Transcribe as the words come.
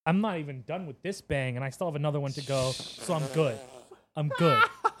I'm not even done with this bang, and I still have another one to go. So I'm good. I'm good.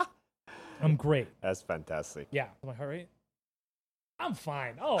 I'm great. That's fantastic. Yeah. My heart rate? I'm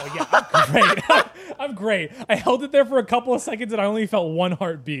fine. Oh, yeah. I'm great. I'm great. I held it there for a couple of seconds, and I only felt one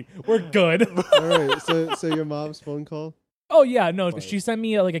heartbeat. We're good. All right. So your mom's phone call. Oh, yeah. No, Fine. she sent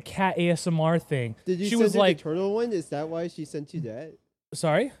me like a cat ASMR thing. Did you she send was her like, the turtle one? Is that why she sent you that?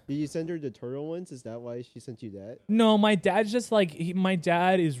 Sorry? Did you send her the turtle ones? Is that why she sent you that? No, my dad's just like my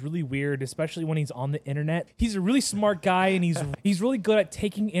dad is really weird, especially when he's on the internet. He's a really smart guy, and he's really good at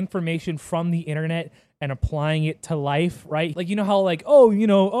taking information from the internet and applying it to life, right? Like, you know how like,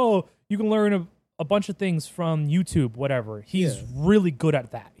 you can learn a bunch of things from YouTube, whatever. He's really good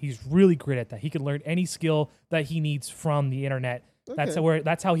at that. He's really great at that. He can learn any skill that he needs from the internet. Okay.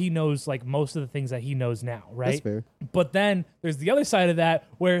 That's how he knows like most of the things that he knows now, right? That's fair. But then there's the other side of that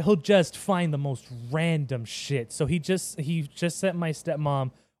where he'll just find the most random shit. So he just sent my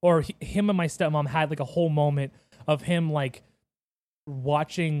stepmom, or him and my stepmom had like a whole moment of him like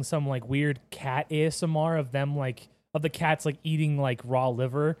watching some like weird cat ASMR of them like of the cats like eating like raw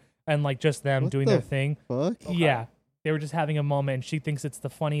liver and like just them What doing the their thing. Fuck. Yeah. They were just having a moment, and she thinks it's the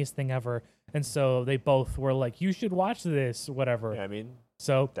funniest thing ever. And so they both were like, "You should watch this," whatever. Yeah, I mean,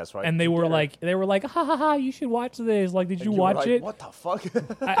 So that's right. and they were like, ha ha ha, you should watch this. Like, did you were watch like, it? What the fuck?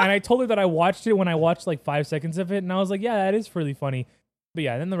 And I told her that I watched it when I watched like 5 seconds of it, and I was like, yeah, that is really funny. But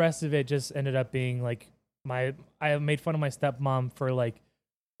yeah, then the rest of it just ended up being like I made fun of my stepmom for like,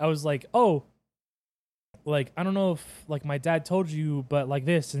 I was like, oh, like, I don't know if like my dad told you, but like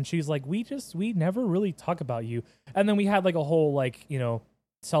this, and she's like, we never really talk about you. And then we had like a whole like,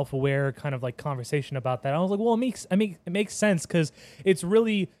 self-aware kind of like conversation about that. I was like, well, it makes sense because it's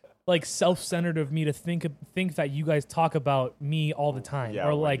really like self-centered of me to think that you guys talk about me all the time, Yeah,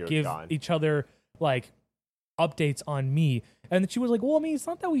 or when like you're give gone. each other like updates on me. And she was like, well, I mean, it's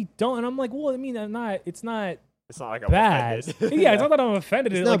not that we don't. And I'm like, well, I mean, it's not It's not like I'm bad. offended. Yeah, it's not that I'm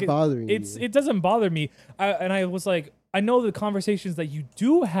offended. It's not bothering you. It doesn't bother me. And I was like, I know the conversations that you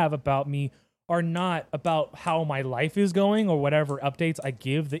do have about me are not about how my life is going or whatever updates I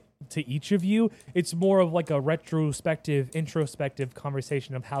give to each of you. It's more of like a introspective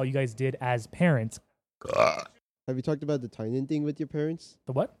conversation of how you guys did as parents. Have you talked about the Titan thing with your parents?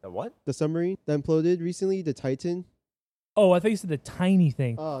 The what? The what? The submarine that imploded recently, the Titan? Oh, I thought you said the tiny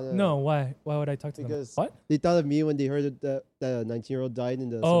thing. Oh, No, why? Why would I talk to Because them? What? they thought of me when they heard that a 19-year-old died in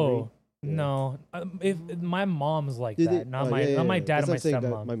the submarine. Oh, Yeah. no. If my mom's like Did that, it- not oh, my yeah, not my yeah. dad and my That's what I'm saying,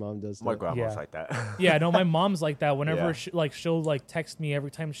 that stepmom. my mom does. My that. grandma's Yeah. like that. Yeah, no, my mom's like that. Whenever Yeah. she'll like text me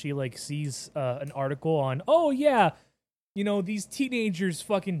every time she like sees an article on, oh yeah, these teenagers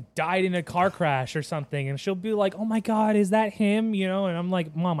fucking died in a car crash or something, and she'll be like, oh my god, is that him? And I'm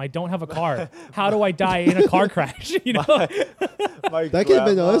like, Mom, I don't have a car. How do I die in a car crash? My That could have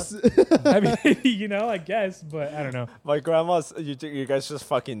been grandma- us. I mean, I guess, but I don't know. My grandma's, you guys just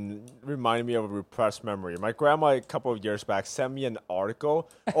fucking reminded me of a repressed memory. My grandma, a couple of years back, sent me an article.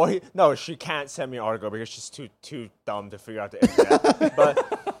 No, she can't send me an article because she's too dumb to figure out the internet.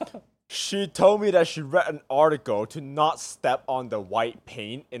 But she told me that she read an article to not step on the white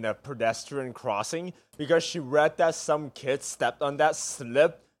paint in a pedestrian crossing because she read that some kid stepped on that,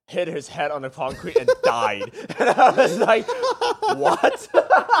 slipped, hit his head on the concrete, and died. And I was like, what?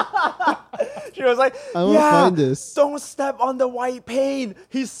 She was like, I wanna find this. don't step on the white paint.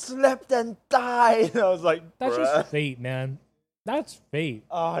 He slipped and died. And I was like, That's bruh. just fate, man. That's fate.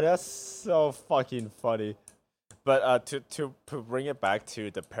 Oh, that's so fucking funny. But to bring it back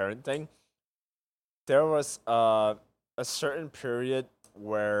to the parent thing, there was a certain period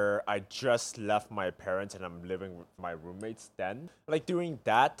where I just left my parents and I'm living with my roommates then. Like during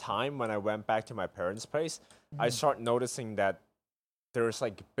that time when I went back to my parents' place, I start noticing that there's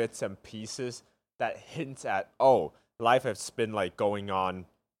like bits and pieces that hints at, oh, life has been like going on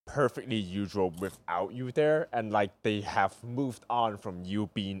perfectly usual without you there, and like they have moved on from you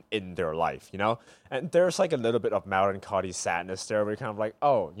being in their life, and there's like a little bit of melancholy sadness there where you're kind of like,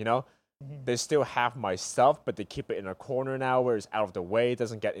 oh, they still have my stuff, but they keep it in a corner now where it's out of the way, it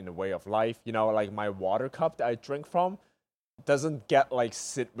doesn't get in the way of life, like my water cup that I drink from doesn't get like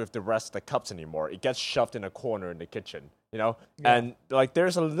sit with the rest of the cups anymore. It gets shoved in a corner in the kitchen, and like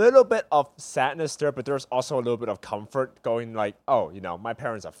there's a little bit of sadness there, but there's also a little bit of comfort going like, oh, my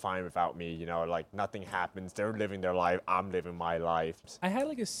parents are fine without me, like nothing happens, they're living their life, I'm living my life. I had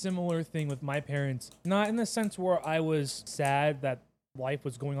like a similar thing with my parents, not in the sense where I was sad that life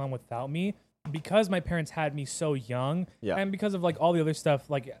was going on without me, because my parents had me so young, and because of like all the other stuff,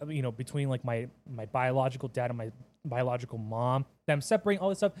 like between like my biological dad and my biological mom, them separating all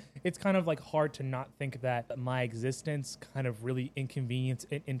this stuff, it's kind of like hard to not think that my existence kind of really inconvenienced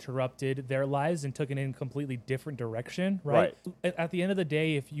and interrupted their lives and took it in a completely different direction, right? At the end of the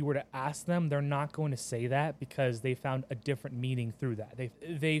day, if you were to ask them, they're not going to say that because they found a different meaning through that.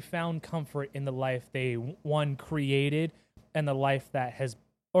 They found comfort in the life they created and the life that has,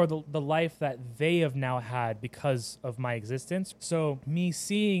 or the life that they have now had because of my existence. So me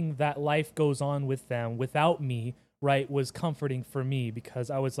seeing that life goes on with them without me, right, was comforting for me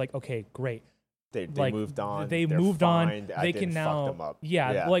because I was like, okay, great. They like, moved on. They moved on. They can now fuck them up.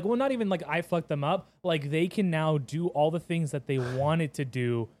 Yeah, like, well, not even like I fucked them up. Like they can now do all the things that they wanted to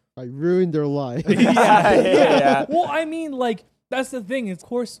do. I ruined their life. yeah. Well, I mean, like, that's the thing. Of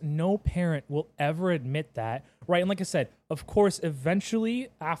course, no parent will ever admit that, right? And like I said, of course, eventually,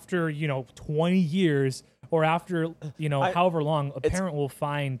 after 20 years or after however long, a parent will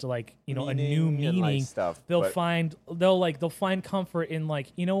find like a new meaning. Like stuff, they'll find comfort in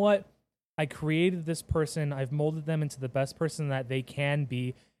like, you know what? I created this person. I've molded them into the best person that they can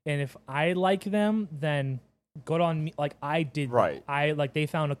be, and if I like them, then good on me. Like I did. Right. They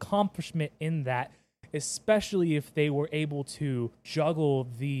found accomplishment in that. Especially if they were able to juggle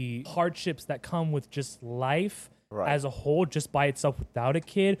the hardships that come with just life as a whole, just by itself without a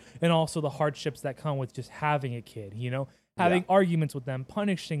kid, and also the hardships that come with just having a kid, having arguments with them,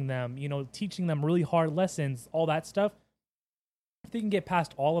 punishing them, teaching them really hard lessons, all that stuff. If they can get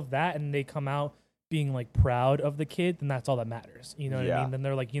past all of that and they come out being like proud of the kid, then that's all that matters. You know what I mean? Then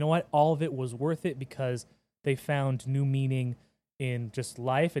they're like, you know what? All of it was worth it because they found new meaning in just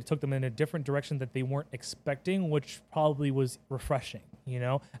life. It took them in a different direction that they weren't expecting, which probably was refreshing,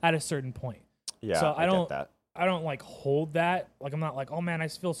 at a certain point. Yeah. So I don't get that. I don't like hold that. Like I'm not like, oh man, I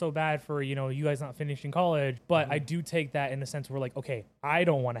feel so bad for, you guys not finishing college. But I do take that in the sense where like, okay, I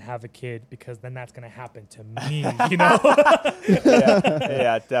don't want to have a kid because then that's gonna happen to me, yeah,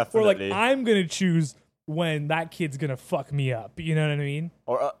 definitely. Or like I'm gonna choose when that kid's gonna fuck me up. You know what I mean?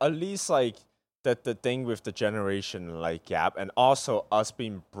 Or at least like that the thing with the generation like gap, and also us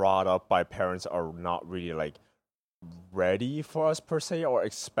being brought up by parents are not really like ready for us per se or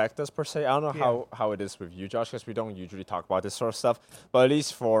expect us per se. I don't know how it is with you, Josh, because we don't usually talk about this sort of stuff. But at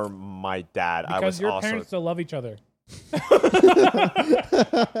least for my dad, because I was your also parents still love each other.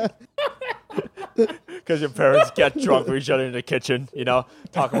 Because your parents get drunk with each other in the kitchen,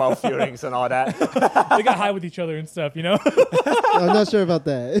 talk about feelings and all that. They got high with each other and stuff, I'm not sure about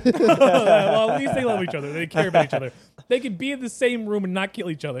that. Well, at least they love each other. They care about each other. They could be in the same room and not kill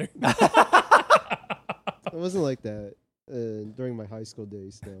each other. It wasn't like that during my high school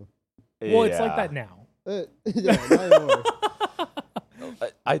days, though. Well, it's like that now. Yeah, not anymore.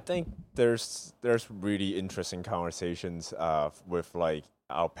 I think there's really interesting conversations with like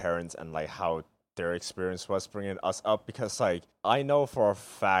our parents and like how their experience was bringing us up, because like I know for a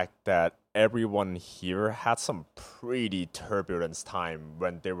fact that everyone here had some pretty turbulent time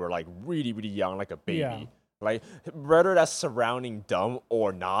when they were like really, really young, like a baby. Yeah. Like whether that's surrounding them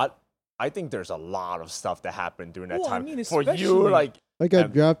or not, I think there's a lot of stuff that happened during that time. I mean, for you, like I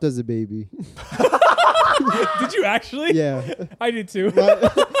got dropped as a baby. Did you actually? Yeah. I did too.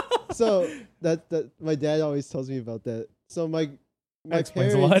 So that my dad always tells me about that. So my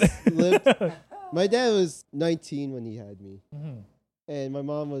explains a lot. parents lived. My dad was 19 when he had me, and my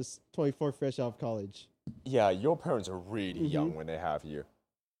mom was 24, fresh out of college. yeah, your parents are really young when they have you.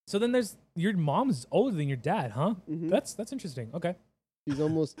 So then there's your mom's older than your dad, huh? Mhm. That's interesting. Okay. She's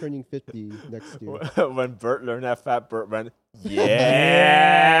almost turning 50 next year. When Bert learned that fat, Bert went,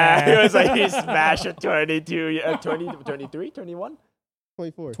 yeah. He was like, he smashed a 22, 20, 23, 21?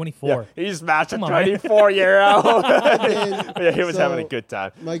 24. 24. Yeah, he smashed a Come on, man. 24-year-old. And Yeah, he was so having a good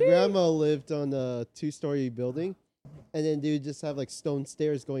time. My grandma lived on a 2-story building, and then they would just have like stone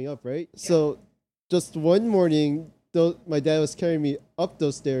stairs going up, right? Yeah. So just one morning, my dad was carrying me up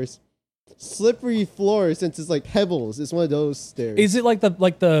those stairs. Slippery floor, since it's like pebbles. It's one of those stairs. Is it like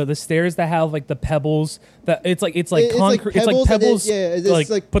the stairs that have like the pebbles that it's like concrete? It's like pebbles, it's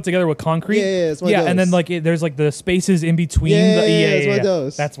like put together with concrete. Yeah, it's one of those. And then like there's like the spaces in between. It's one of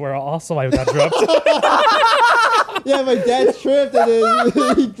those. That's where also I got dropped. Yeah, my dad tripped and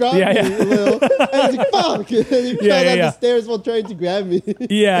then he dropped me a little. And I was like, fuck! And he fell down the stairs while trying to grab me.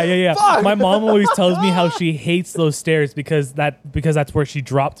 Yeah. My mom always tells me how she hates those stairs because that's where she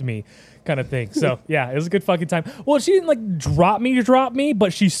dropped me. Kind of thing. So yeah, it was a good fucking time. Well, she didn't like drop me,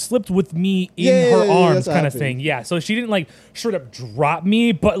 but she slipped with me in her arms, kind of thing. Yeah, so she didn't like straight up drop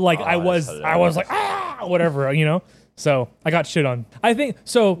me, but like I was like whatever, So I got shit on. I think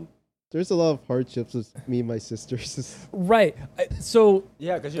so. There's a lot of hardships with me and my sisters. Right. So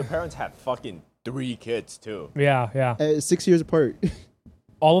Yeah, because your parents had fucking 3 kids too. yeah. 6 years apart.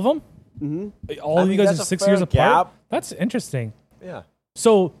 All of them? Mm-hmm. All of you mean, guys that's are a 6 fair years apart? gap. That's interesting. Yeah.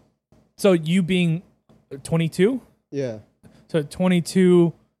 So you being 22? Yeah. So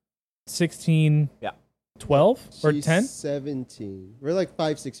 22, 16, Yeah. 12 or She's 10? 17. We're like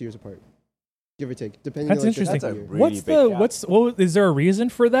 5-6 years apart, give or take, depending That's on like, interesting. the That's a year. really What's big the gap. is there a reason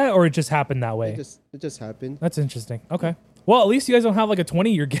for that or it just happened that way? It just happened. That's interesting. Okay. Well, at least you guys don't have like a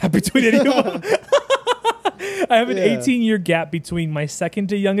 20-year gap between any of them. I have an Yeah. 18-year gap between my second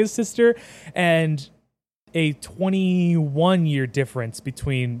to youngest sister and a 21-year difference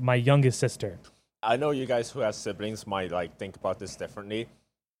between my youngest sister. I know you guys who have siblings might like think about this differently,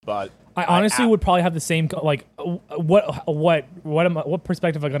 but I honestly would probably have the same like what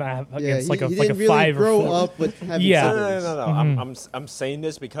perspective am I gonna have against he like a didn't really 5 grow or 4? up with having Yeah. siblings. No. Mhm. I'm saying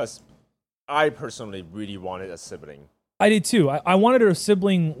this because I personally really wanted a sibling. I did too. I wanted a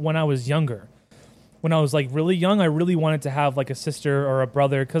sibling when I was younger. When I was like really young, I really wanted to have like a sister or a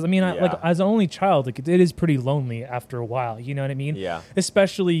brother because I mean, Yeah. like as an only child, like it is pretty lonely after a while. You know what I mean? Yeah.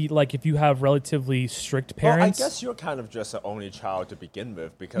 Especially like if you have relatively strict parents. Well, I guess you're kind of just an only child to begin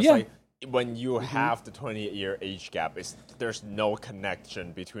with because Yeah. like when you have the 20-year age gap, there's no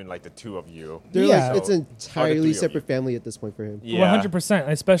connection between like the two of you. They're Yeah. like, it's So, an or the entirely three of separate you. family at this point for him. Yeah. 100%.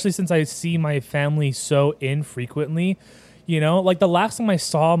 Especially since I see my family so infrequently. You know, like the last time I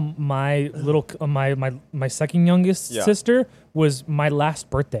saw my little my second youngest Yeah. sister was my last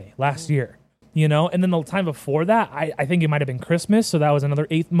birthday last year. You know, and then the time before that, I think it might have been Christmas, so that was another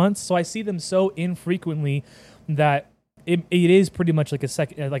 8 months. So I see them so infrequently that it is pretty much like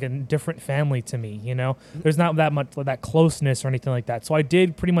a different family to me. You know, there's not that much that closeness or anything like that. So I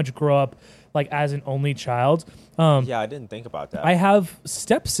did pretty much grow up like as an only child. Yeah, I didn't think about that. I have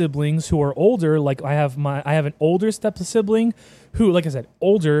step siblings who are older. Like I have an older step sibling who, like I said,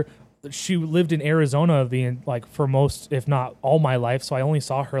 older. She lived in Arizona for most, if not all my life. So I only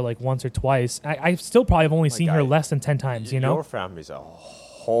saw her like once or twice. I still probably have only seen her God. less than 10 times, you know? Your family's a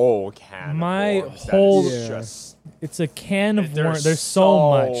whole can My of worms. That whole- is Yeah. just It's a can of worms. there's There's so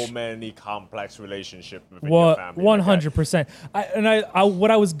much. many complex relationships within your Well, family. 100%.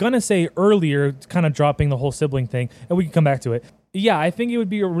 What I was gonna say earlier, kind of dropping the whole sibling thing, and we can come back to it. Yeah, I think it would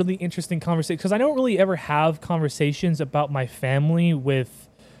be a really interesting conversation because I don't really ever have conversations about my family with,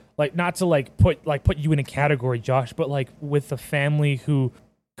 like, not to like put you in a category, Josh, but like with the family who.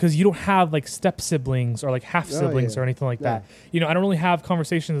 Because you don't have like step siblings or like half siblings or anything like that. You know, I don't really have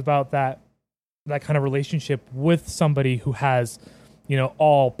conversations about that kind of relationship with somebody who has, you know,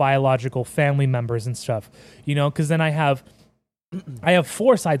 all biological family members and stuff. You know, because then I have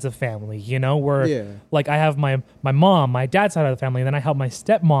 4 sides of family. You know, where like I have my mom, my dad's side of the family, and then I have my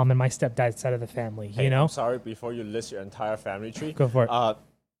stepmom and my stepdad's side of the family. Hey, you know, I'm sorry, before you list your entire family tree, go for it.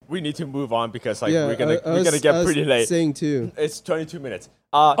 we need to move on because like Yeah, we're gonna I was get pretty late. Saying too. It's 22 minutes.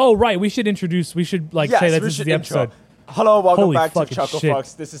 Oh right, we should like yes, say that we this is should the intro. episode. Hello, welcome Holy back to fucking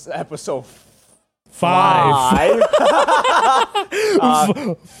Chucklefux. This is episode 5. 5.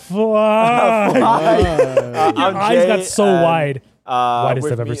 5. I'm Your eyes Jay, got so and, wide. Widest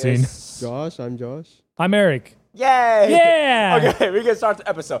with I've ever me seen. is- Josh, I'm Josh. I'm Eric. Yay! Yeah. Okay, we can start the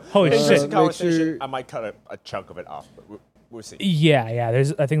episode. Holy Interesting shit. Make conversation. sure- I might cut a chunk of it off, but we'll see. Yeah.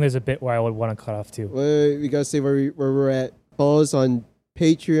 I think there's a bit where I would want to cut off too. Wait, we gotta say where we're at. Follow us on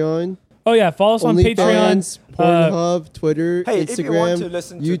Patreon, Oh yeah, follow us on Patreon. OnlyFans, Pornhub, Twitter, Hey, Instagram, if you want to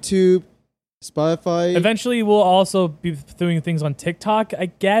listen to YouTube, Spotify. Eventually, we'll also be doing things on TikTok, I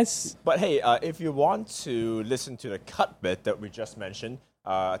guess. But hey, if you want to listen to the cut bit that we just mentioned,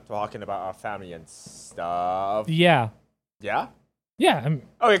 talking about our family and stuff. Yeah. Yeah? Yeah.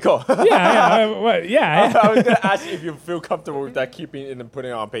 Okay, cool. Yeah. I was going to ask you if you feel comfortable with that, keeping it and putting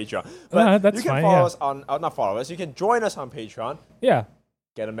it on Patreon. But that's you can fine, follow yeah. us on, not follow us, you can join us on Patreon, Yeah.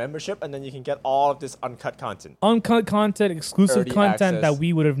 get a membership, and then you can get all of this uncut content. Uncut content, exclusive Early content access. that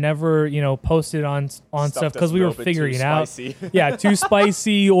we would have never, posted on stuff that's because a we were little bit too figuring it out. spicy. Yeah, too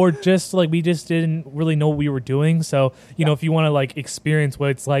spicy or just like we just didn't really know what we were doing. So, you know, if you want to like experience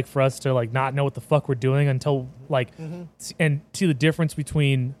what it's like for us to like not know what the fuck we're doing until like and see the difference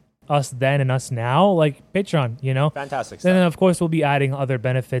between us then and us now, like Patreon, Fantastic And stuff. then of course we'll be adding other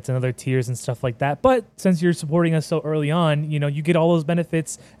benefits and other tiers and stuff like that. But since you're supporting us so early on, you get all those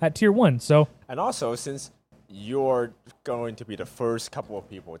benefits at tier 1. So And also, since you're going to be the first couple of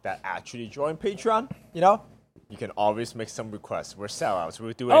people that actually join Patreon, You can always make some requests. We're sellouts.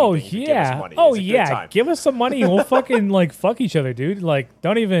 We'll do Oh anything if you give us yeah. money. Oh It's a good yeah. time. Give us some money and we'll fucking like fuck each other, dude. Like,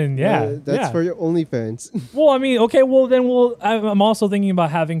 don't even. Yeah. That's yeah. for your OnlyFans. Well, I mean, okay. Well, then I'm also thinking about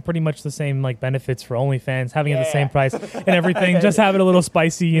having pretty much the same like benefits for OnlyFans, having it the same price and everything. Just have it a little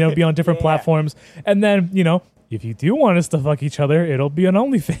spicy, be on different platforms, and then if you do want us to fuck each other, it'll be on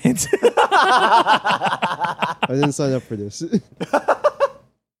OnlyFans. I didn't sign up for this.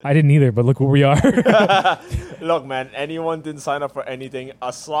 I didn't either, but look where we are. Look, man, anyone didn't sign up for anything.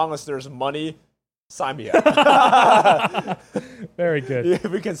 As long as there's money, sign me up. Very good. Yeah,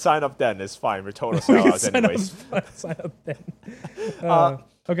 we can sign up then. It's fine. We're total We can sellouts anyways. sign up then. I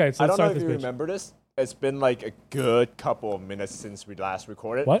Okay, so let's don't know start if this you bitch. remember this. It's been like a good couple of minutes since we last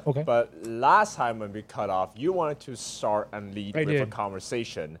recorded. What? Okay. But last time when we cut off, you wanted to start and lead with a did.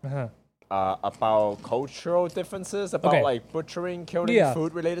 conversation Uh-huh. about cultural differences, about Okay. like butchering, killing, Yeah.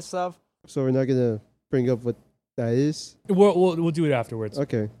 food-related stuff. So we're not gonna bring up what that is. We'll do it afterwards.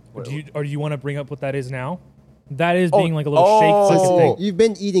 Okay. Do you want to bring up what that is now? That is being like a little shake fucking So thing. you've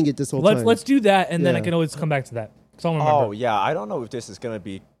been eating it this whole time. Let's do that, and then I Yeah. can always come back to that. Because I'll remember. Oh, yeah. I don't know if this is going to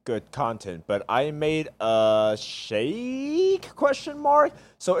be good content, but I made a shake ?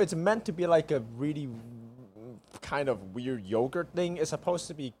 So it's meant to be like a really kind of weird yogurt thing. It's supposed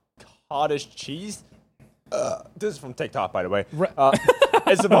to be cottage cheese. This is from TikTok, by the way.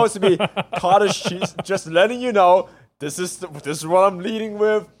 It's supposed to be cottage cheese. Just letting you know, this is what I'm leading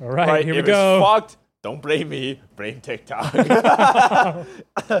with. All right, here we if go. It's fucked, don't blame me. Blame TikTok.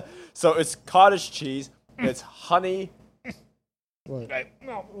 So it's cottage cheese. It's honey. What? Okay.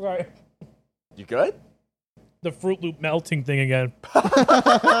 No, right. You good? The Fruit Loop melting thing again.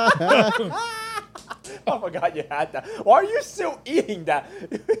 Oh my god, you had that. Why are you still eating that?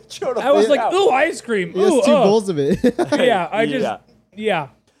 Chill the I was fuck like, out. ooh, ice cream. He has Ooh, 2 bowls of it. Yeah, Yeah.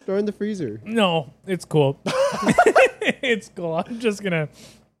 Throw in the freezer. No, it's cool. It's cool. I'm just gonna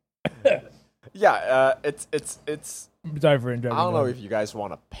Yeah, it's dive in. I don't know if you guys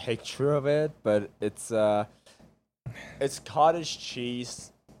want a picture of it, but it's cottage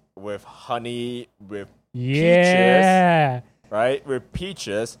cheese with honey, with Yeah. right? With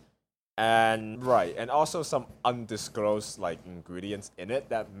peaches and also some undisclosed like ingredients in it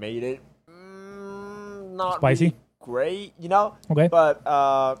that made it not Spicy? really great, Okay. But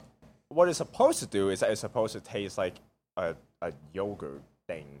what it's supposed to do is that it's supposed to taste like a yogurt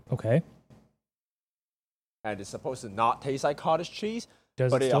thing. Okay. And it's supposed to not taste like cottage cheese,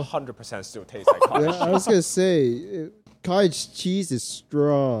 Does but it it still? 100% still tastes like cottage Yeah, cheese. I was gonna say, cottage cheese is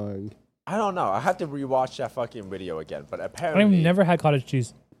strong. I don't know. I have to rewatch that fucking video again, but apparently... I've never had cottage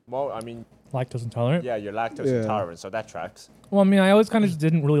cheese. Well, I mean, Lactose intolerant. yeah, you're lactose Yeah. intolerant, so that tracks. Well, I mean, I always kind of just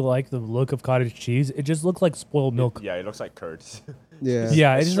didn't really like the look of cottage cheese. It just looked like spoiled milk. Yeah, it looks like curds. Yeah.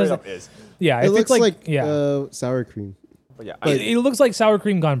 Yeah, It it just straight doesn't. up is. Yeah, It if looks it's like sour cream. But yeah, it looks like sour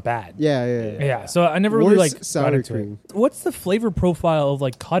cream gone bad. Yeah. Yeah, so I never really Worse like sour got into cream. it. What's the flavor profile of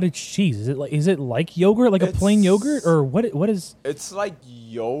like cottage cheese? Is it like yogurt, like a plain It's- yogurt, or what is it's like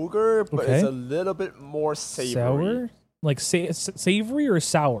yogurt, but it's Okay. a little bit more savory. sour? Like savory or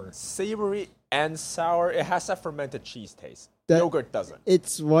sour? Savory and sour. It has that fermented cheese taste. That- Yogurt doesn't.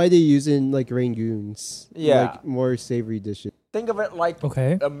 It's why they use it in like rangoons. Yeah. Like more savory dishes. Think of it like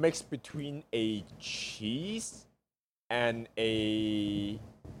Okay. a mix between a cheese and a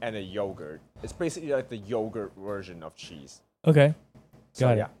yogurt. It's basically like the yogurt version of cheese. Okay. So,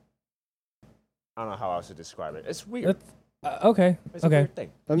 Got it. yeah. I don't know how else to describe it. It's weird. That's, okay. It's a Okay. weird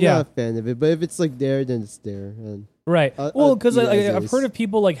thing. I'm Yeah. not a fan of it, but if it's like there, then it's there. And Right. I'll Well, because eat it as I've is. heard of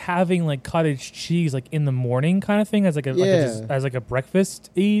people like having like cottage cheese like in the morning kind of thing as like a Yeah. as like a breakfast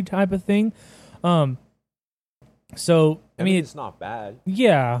type of thing. So I mean, it's not bad.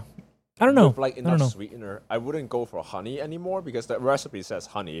 yeah. I don't know. With like I don't enough know. sweetener, I wouldn't go for honey anymore because the recipe says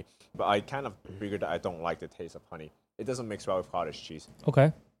honey, but I kind of figured that I don't like the taste of honey. It doesn't mix well with cottage cheese.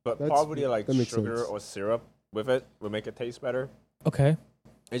 Okay. But That's- probably like that makes sugar sense. or syrup with it will make it taste better. Okay.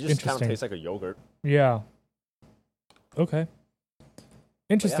 It just kind of Interesting. tastes like a yogurt. Yeah. Okay.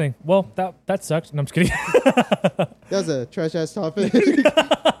 Interesting. Well, that sucked. No, I'm just kidding. that's a trash ass topic.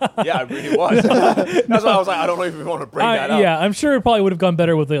 Yeah, it really was. That's why I was like, I don't know if we want to bring that up. Yeah, I'm sure it probably would have gone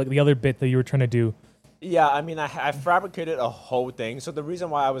better with the other bit that you were trying to do. Yeah, I mean, I fabricated a whole thing. So the reason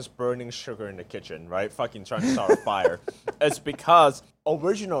why I was burning sugar in the kitchen, right, fucking trying to start a fire, is because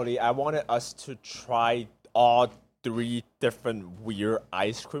originally I wanted us to try all 3 different weird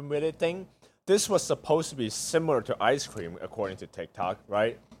ice cream with it thing. This was supposed to be similar to ice cream, according to TikTok,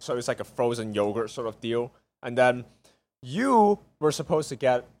 right? So it's like a frozen yogurt sort of deal. And then you were supposed to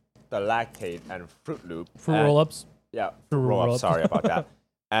get the lactate and Fruit Loop. Fruit and- roll-ups. Yeah, Fruit roll up. roll-up. Sorry about that.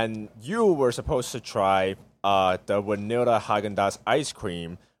 And you were supposed to try the vanilla Haagen-Dazs ice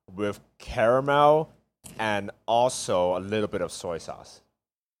cream with caramel and also a little bit of soy sauce.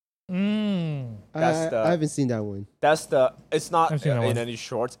 That's I haven't seen that one. It's not I've seen that in one. any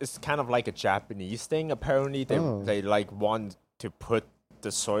shorts. It's kind of like a Japanese thing. Apparently, they like want to put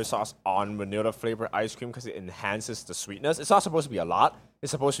the soy sauce on vanilla flavored ice cream because it enhances the sweetness. It's not supposed to be a lot.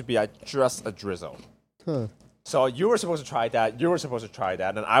 It's supposed to be just a drizzle. Huh. So you were supposed to try that. You were supposed to try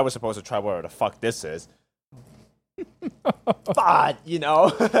that, and I was supposed to try whatever the fuck this is. But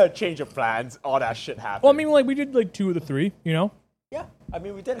change of plans. All that shit happened. Well, I mean, like we did like 2 of the 3. Yeah, I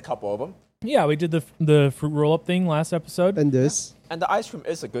mean, we did a couple of them. Yeah, we did the fruit roll up thing last episode. And this. And the ice cream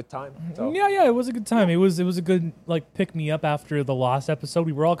is a good time. So. Yeah, it was a good time. It was a good like pick me up after the last episode.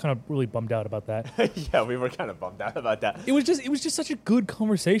 We were all kind of really bummed out about that. Yeah, we were kind of bummed out about that. It was just such a good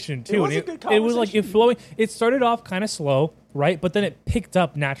conversation too. It was And a good It was like it conversation. flowing. It started off kind of slow, right? But then it picked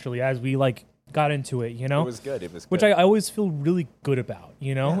up naturally as we like got into it. It was good. It was good. Which I always feel really good about.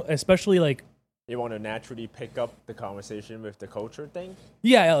 Especially like. You want to naturally pick up the conversation with the culture thing?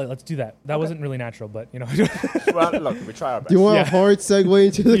 Yeah, let's do that. That wasn't really natural, but Well, look, we try our best. Do you want Yeah. a hard segue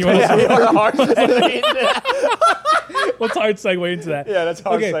into the You want Yeah, we want a hard segue into let's hard segue into that. Yeah, that's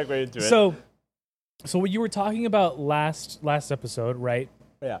hard Okay, segue into it. So what you were talking about last episode, right?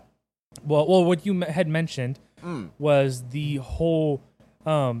 yeah. Well, what you had mentioned was the whole,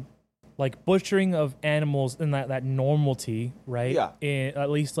 like butchering of animals and that normalty, right? Yeah. At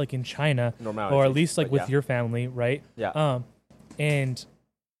least like in China, Normality, or at least like but with yeah. your family, right? Yeah. And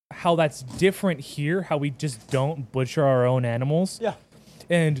how that's different here, how we just don't butcher our own animals. Yeah.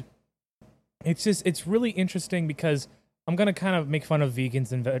 And it's really interesting because I'm gonna kind of make fun of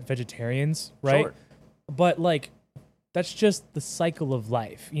vegans and vegetarians, right? Sure. But like, that's just the cycle of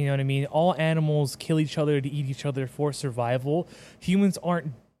life. You know what I mean? All animals kill each other to eat each other for survival. Humans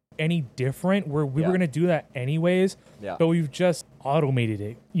aren't any different. We were Yeah. gonna do that anyways, Yeah. but we've just automated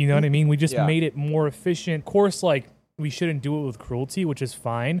it. You know what I mean? We just Yeah. made it more efficient. Of course, like we shouldn't do it with cruelty, which is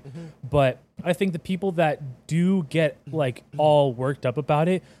fine. But I think the people that do get like all worked up about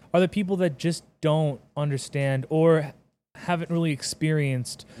it are the people that just don't understand or haven't really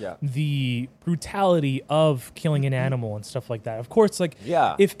experienced Yeah. the brutality of killing an animal and stuff like that. Of course, like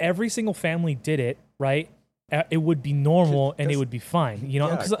Yeah. if every single family did it, right, it would be normal and it would be fine. Yeah.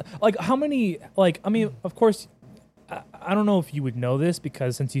 Because like how many, like, I mean, of course, I don't know if you would know this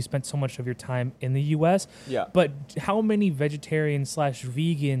because since you spent so much of your time in the U.S., Yeah. but how many vegetarians /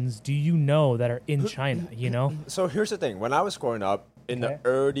 vegans do you know that are in China, So here's the thing. When I was growing up in the Okay.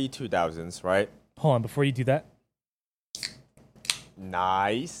 early 2000s, right? Hold on, before you do that.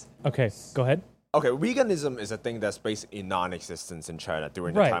 Nice. Okay, go ahead. Okay, veganism is a thing that's basically non-existent in China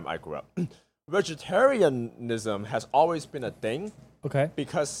during the Right. time I grew up. Vegetarianism has always been a thing Okay.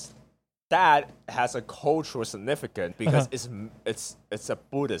 because that has a cultural significance because it's a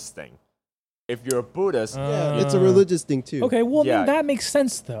Buddhist thing. If you're a Buddhist, Yeah, it's a religious thing too. Okay, well, Yeah. then that makes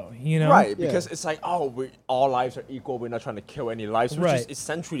sense, though, right? Yeah. Because it's like, all lives are equal. We're not trying to kill any lives, which is Right.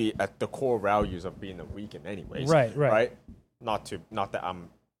 essentially at the core values of being a vegan, anyways. Right. Right. Not that I'm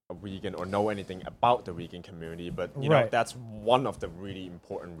a vegan or know anything about the vegan community, but you know Right. that's one of the really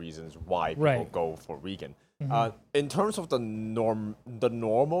important reasons why people Right. go for vegan. In terms of the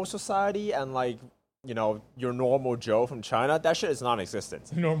normal society and like your normal Joe from China, that shit is non-existent.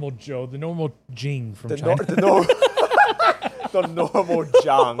 The normal Joe, the normal Jing from The, China. the normal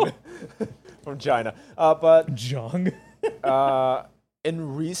Zhang from China. But Zhang.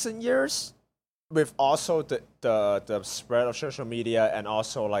 in recent years, with also the spread of social media and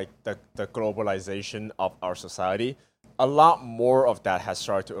also like the globalization of our society, a lot more of that has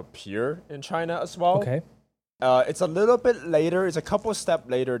started to appear in China as well. Okay. It's a little bit later. It's a couple step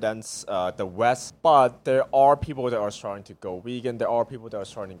later than the West, but there are people that are starting to go vegan. There are people that are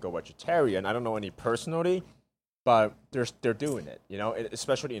starting to go vegetarian. I don't know any personally, but they're doing it.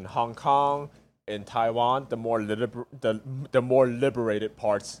 Especially in Hong Kong, in Taiwan, the more liberated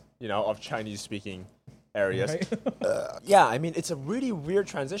parts, of Chinese speaking areas. Right. Yeah, I mean, it's a really weird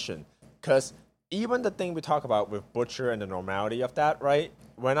transition because even the thing we talk about with butcher and the normality of that, right?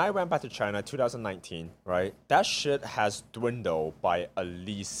 When I went back to China 2019, right, that shit has dwindled by at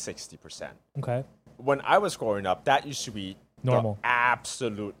least 60%. Okay. When I was growing up, that used to be Normal. the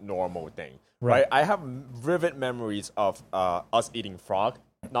absolute normal thing, Right. right? I have vivid memories of us eating frog.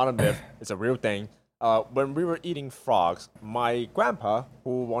 Not a myth, it's a real thing. When we were eating frogs, my grandpa,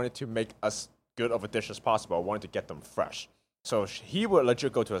 who wanted to make as good of a dish as possible, wanted to get them fresh. So he would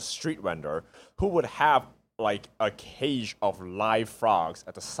legit go to a street vendor who would have like a cage of live frogs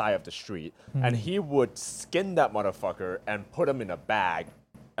at the side of the street, and he would skin that motherfucker and put them in a bag,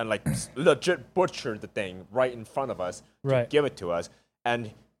 and like legit butcher the thing right in front of us to give it to us.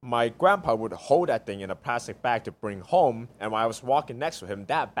 And my grandpa would hold that thing in a plastic bag to bring home. And when I was walking next to him,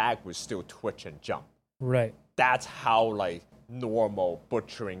 that bag would still twitch and jump. Right. That's how like normal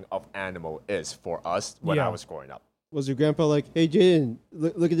butchering of animal is for us when I was growing up. Was your grandpa like, hey, Jaden,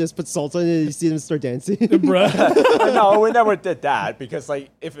 look at this, put salt on it, and you see them start dancing? Bruh. No, we never did that because, like,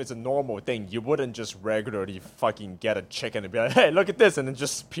 if it's a normal thing, you wouldn't just regularly fucking get a chicken and be like, hey, look at this, and then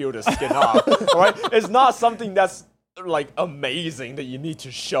just peel the skin off, right? It's not something that's, like, amazing that you need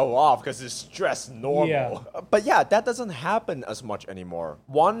to show off because it's just normal. Yeah. But yeah, that doesn't happen as much anymore.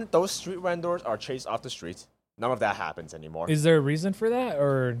 One, those street vendors are chased off the streets. None of that happens anymore. Is there a reason for that,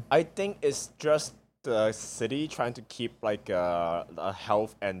 or? I think it's just the city trying to keep like a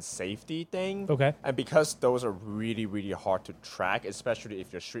health and safety thing. Okay. And because those are really, really hard to track, especially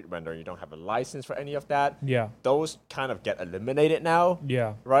if you're a street vendor and you don't have a license for any of that. Yeah. Those kind of get eliminated now.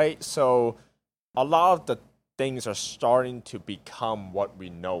 Yeah. Right? So a lot of the things are starting to become what we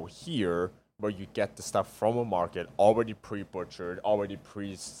know here, where you get the stuff from a market already pre-butchered, already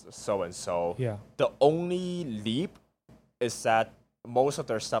pre-so-and-so. Yeah. The only leap is that most of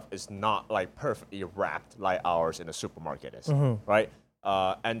their stuff is not like perfectly wrapped like ours in a supermarket is, right?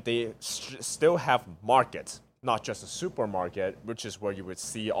 And they still have markets, not just a supermarket, which is where you would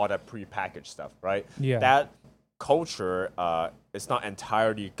see all that pre-packaged stuff, right? Yeah. That culture is not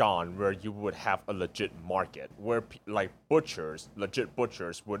entirely gone, where you would have a legit market where like legit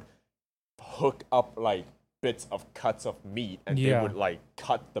butchers would hook up like bits of cuts of meat and they would like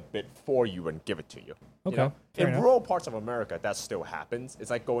cut the bit for you and give it to you. Okay. You know? Fair In enough. rural parts of America, that still happens. It's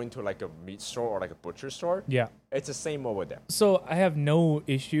like going to like a meat store or like a butcher store. Yeah. It's the same over there. So I have no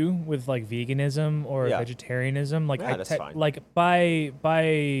issue with like veganism or vegetarianism. Like Yeah, that's fine. like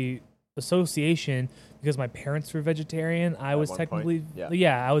by association, because my parents were vegetarian, I was technically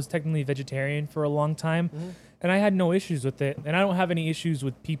I was technically vegetarian for a long time. And I had no issues with it. And I don't have any issues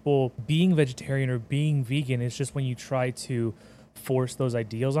with people being vegetarian or being vegan. It's just when you try to force those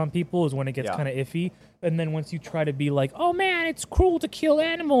ideals on people is when it gets kind of iffy. And then once you try to be like, oh man, it's cruel to kill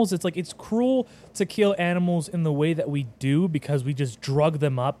animals. It's like, it's cruel to kill animals in the way that we do because we just drug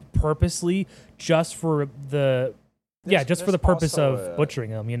them up purposely just for the, just for the purpose of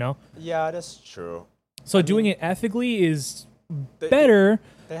butchering them, you know? Yeah, that's true. So doing it ethically is better.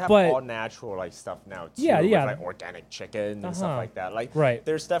 They have but all natural like stuff now too. Yeah, yeah. With, like organic chicken and stuff like that. Like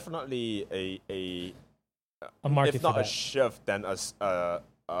there's definitely a market if for not that. a shift, then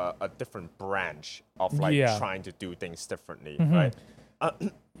a different branch of like trying to do things differently, right?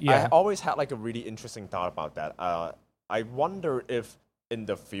 I always had like a really interesting thought about that. I wonder if in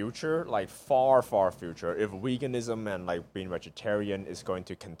the future, like far, far future, if veganism and like being vegetarian is going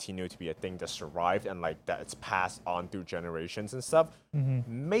to continue to be a thing that survived and like that it's passed on through generations and stuff,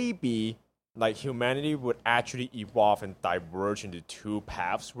 maybe like humanity would actually evolve and diverge into two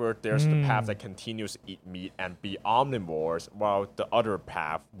paths, where there's the path that continues to eat meat and be omnivores, while the other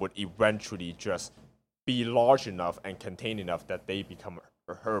path would eventually just be large enough and contain enough that they become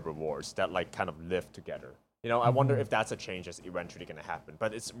herbivores that like kind of live together. You know, I wonder if that's a change that's eventually going to happen.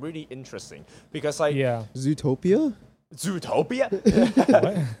 But it's really interesting because, like, Zootopia? Zootopia?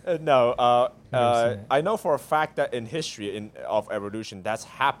 No, I know for a fact that in history of evolution, that's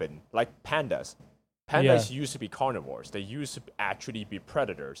happened. Like pandas. Pandas used to be carnivores. They used to actually be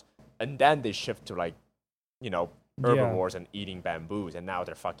predators. And then they shift to, like, you know, herbivores and eating bamboos. And now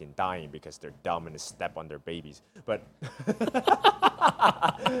they're fucking dying because they're dumb and they step on their babies. But...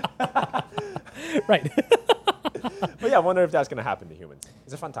 Right. But yeah, I wonder if that's going to happen to humans.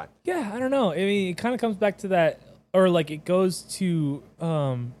 It's a fun time. Yeah, I don't know. I mean, it kind of comes back to that, or like it goes to,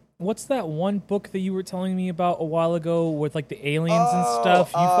 what's that one book that you were telling me about a while ago with like the aliens and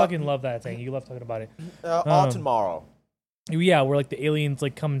stuff? You fucking love that thing. You love talking about it. All tomorrow. Yeah, where like the aliens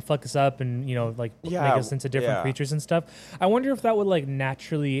like come and fuck us up and, you know, like make us into different creatures and stuff. I wonder if that would like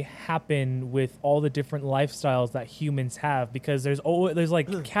naturally happen with all the different lifestyles that humans have, because there's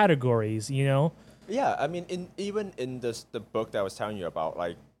like categories, you know? Yeah, I mean, even in the book that I was telling you about,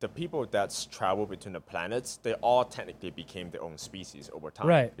 like the people that's traveled between the planets, they all technically became their own species over time,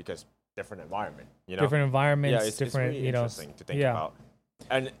 right? Because different environment, you know, different environments, it's different, really you know, interesting to think about,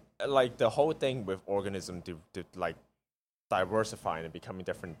 and like the whole thing with organism to like diversifying and becoming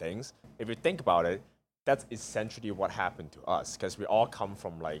different things. If you think about it, that's essentially what happened to us, because we all come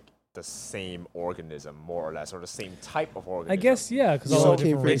from like the same organism, more or less, or the same type of organism. I guess, yeah, because We all all the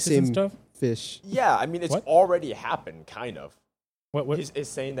came different from the races and same stuff. fish. Yeah, I mean, it's What? already happened, kind of. What? He's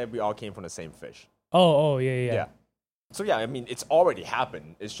saying that we all came from the same fish. Oh, yeah. So yeah, I mean, it's already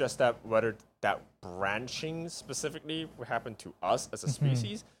happened. It's just that whether that branching specifically will happen to us as a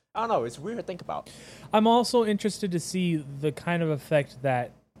species, I don't know. It's weird to think about. I'm also interested to see the kind of effect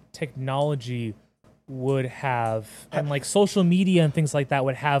that technology would have and like social media and things like that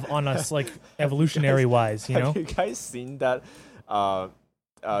would have on us, like evolutionary wise, you know? Have you guys seen that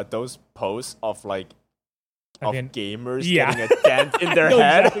those posts of like gamers getting a dent in their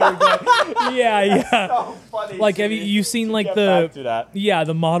head? Exactly yeah. So funny. Like have you seen like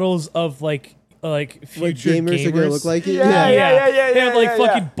the models of like future gamers are gonna look like it? They have like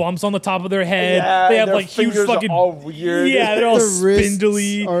fucking bumps on the top of their head. Yeah, they have their like huge fingers fucking are all weird. Yeah, they're all Their wrists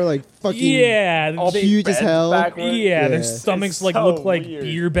spindly. are like fucking all huge as bent hell. backward. Yeah, their Yeah. stomachs It's like so look like weird.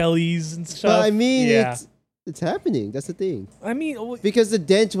 beer bellies and stuff. But I mean, yeah. it's happening. That's the thing. I mean, Because the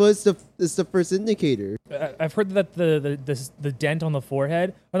dent is the first indicator. I've heard that the dent on the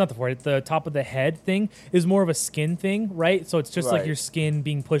forehead, or not the forehead, the top of the head thing is more of a skin thing, right? So it's just like Right. your skin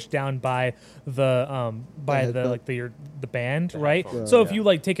being pushed down by the band, right? headphones, So if yeah. you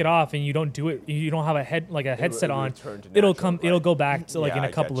like take it off and you don't do it, you don't have a headset will on, return to it'll natural, it'll right? go back to like Yeah, in a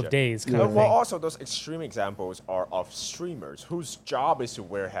I couple of getcha. days kind Yeah. of Well, thing. also those extreme examples are of streamers whose job is to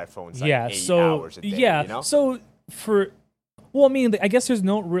wear headphones like Yeah, 8 so hours a day. yeah, You know? so well, I mean, I guess there's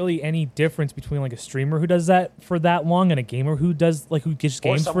no really any difference between like a streamer who does that for that long and a gamer who does like who just or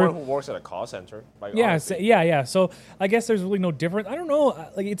games someone for who works at a call center. Like, yeah, honestly. yeah. So I guess there's really no difference. I don't know.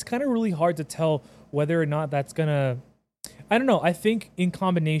 Like it's kind of really hard to tell whether or not that's gonna. I don't know. I think in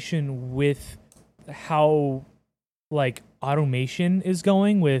combination with how like automation is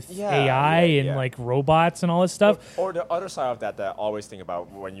going with AI and like robots and all this stuff. Or the other side of that I always think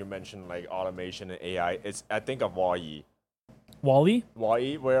about when you mention like automation and AI, it's I think of Wall-E. Wall-E?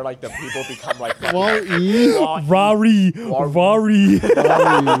 Wall-E, where like the people become like Wall-E? Rari.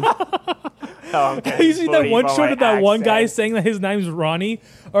 You see that one shot of that one guy saying that his name's Ronnie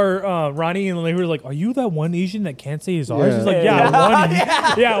or Ronnie, and they were like, "Are you that one Asian that can't say his R's?" Yeah. He's like, "Yeah,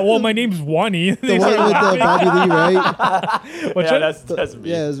 Wani." Yeah, well, my name's Wani. The one with Bobby Lee, right? What's Yeah, that? that's me.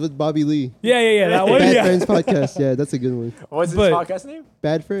 Yeah, it was with Bobby Lee. Yeah, that one. Bad Yeah. Friends podcast. Yeah, that's a good one. What's his But- podcast name?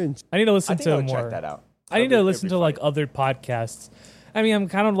 Bad Friends. I need to I listen think to I'll more. check that out. I need to It'll listen be to like funny. other podcasts. I mean, I'm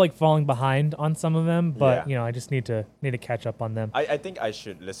kind of like falling behind on some of them, but Yeah. you know, I just need to catch up on them. I think I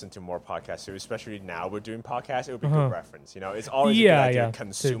should listen to more podcasts too, especially now we're doing podcasts. It would be good reference. You know, it's always a good Yeah, idea yeah. to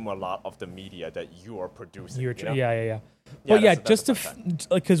consume a lot of the media that you are producing. You're you know? yeah. But yeah, that's just a to fun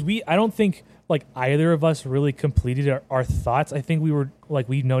because I don't think like either of us really completed our thoughts. I think we were like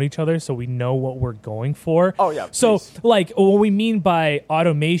we've known each other, so we know what we're going for. Oh, yeah, So please. like what we mean by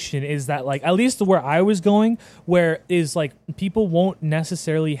automation is that like at least where I was going, where is like people won't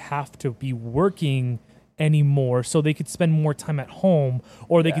necessarily have to be working anymore, so they could spend more time at home,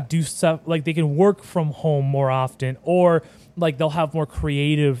 or they Yeah. could do stuff like they can work from home more often, or like they'll have more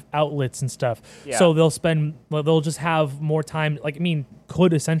creative outlets and stuff. Yeah. So they'll just have more time. Like, I mean,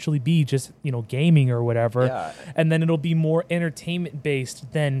 could essentially be just, you know, gaming or whatever. Yeah. And then it'll be more entertainment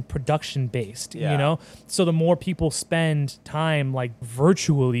based than production based, you Yeah. know? So the more people spend time like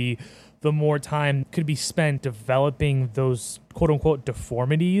virtually, the more time could be spent developing those quote unquote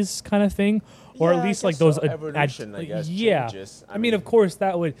deformities kind of thing. Or Yeah, at I least like guess those so. Evolution, I guess, yeah. changes. I mean, of course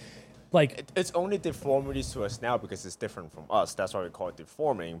that would like It's only deformities to us now because it's different from us. That's why we call it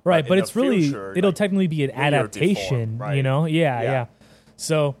deforming. right, but in it's the really future, it'll like, technically be an we are adaptation, deformed, right? you know? Yeah. Yeah.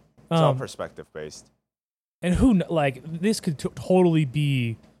 So it's all perspective based. and like this could totally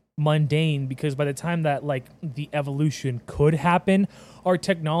be mundane because by the time that like the evolution could happen, our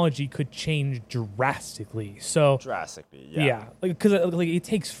technology could change drastically. So Drastically, yeah, because like it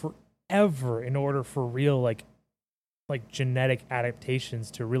takes forever in order for real like genetic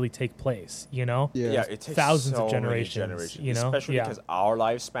adaptations to really take place, you know? Yeah. It takes Thousands so of many generations, you know? especially Yeah. because our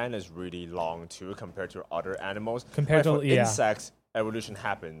lifespan is really long too compared to other animals. Compared Like, to- for yeah. insects, evolution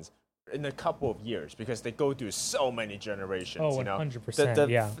happens in a couple of years because they go through so many generations. Oh, you know? 100%, The,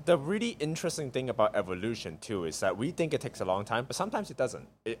 yeah. The really interesting thing about evolution too is that we think it takes a long time, but sometimes it doesn't.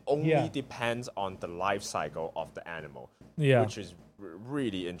 It only Yeah. depends on the life cycle of the animal. Yeah. Which is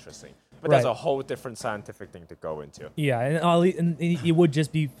really interesting. But that's Right. a whole different scientific thing to go into. Yeah, and it would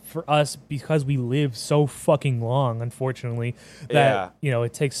just be for us because we live so fucking long, unfortunately, that Yeah. you know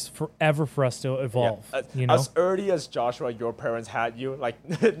it takes forever for us to evolve. Yeah. You know, As early as Joshua, your parents had you, like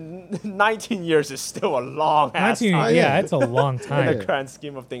 19 years is still a long ass 19, time. yeah, it's a long In time. the grand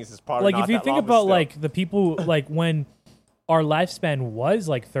scheme of things, it's probably Like not if you that think long, but about still. like the people like when our lifespan was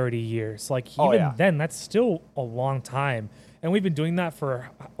like 30 years, like Oh, even yeah. then that's still a long time. And we've been doing that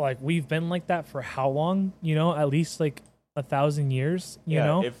for like we've been like that for how long? You know, at least like 1,000 years. You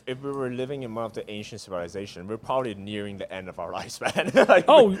know. If we were living in one of the ancient civilizations, we're probably nearing the end of our lifespan. Like,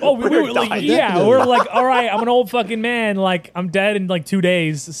 we were like, dying. yeah, we're like, all right, I'm an old fucking man. Like, I'm dead in like 2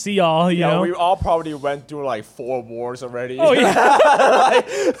 days. See y'all. You know. We all probably went through like 4 wars already. Oh yeah,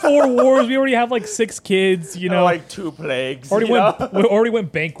 4 wars. We already have like 6 kids. You know, like 2 plagues. We already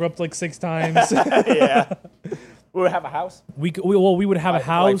went bankrupt like 6 times. Yeah. We would have a house. We would have a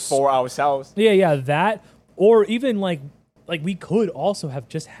house like for ourselves. Yeah, that, or even like we could also have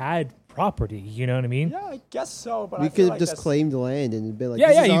just had property. You know what I mean? Yeah, I guess so. But We I feel could have like just that's- claimed the land and been like, Yeah,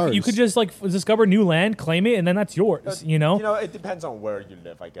 this yeah. is You, ours. you could just like discover new land, claim it, and then that's yours. You know? it depends on where you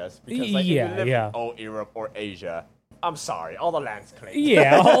live, I guess. Because like, Yeah, if you live yeah. in old Europe or Asia, I'm sorry, all the land's claimed.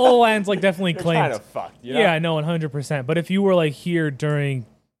 Yeah, all land's like definitely You're claimed. kind of fucked. You know? Yeah, I know, 100%. But if you were like here during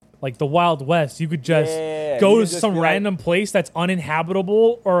like the Wild West, you could just Yeah, go you to could just some be like- random place that's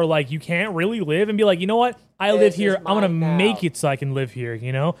uninhabitable or like you can't really live and be like, you know what? I live This here. is I'm gonna mine now. make it so I can live here.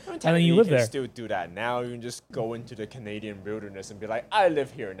 You know, and then you live can there. still do that now. You can just go into the Canadian wilderness and be like, I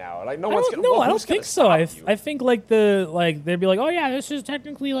live here now. Like no I one's don't, gonna. no, I don't who's gonna think so. I stop you? think like they'd be like, oh yeah, this is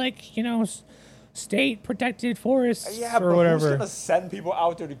technically like state protected forests Yeah, or but whatever. who's gonna send people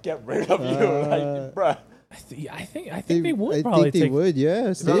out there to get rid of you? Like, bruh. I think they would probably think they take. would,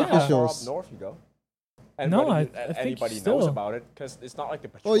 yeah. State Not how far up officials. north you go. And No, whether I think anybody still. knows about it because it's not like the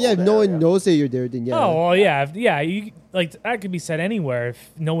patrol. Well, yeah, if no one knows that you're there, then yeah. Oh well, yeah, you like that could be said anywhere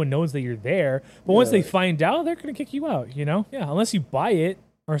if no one knows that you're there. But once they Yeah. find out, they're gonna kick you out. You know, yeah, unless you buy it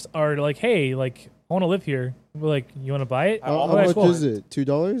or like, hey, like I want to live here. We're like, you want to buy it? How Okay, much cool. is it?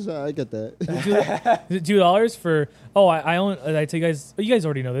 $2? I get that. Is it $2 for? Oh, I own. I tell you guys. You guys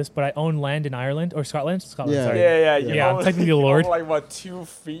already know this, but I own land in Ireland or Scotland. Scotland. Yeah. Sorry. Yeah, Yeah, I'm own- technically a you own lord. Like what, 2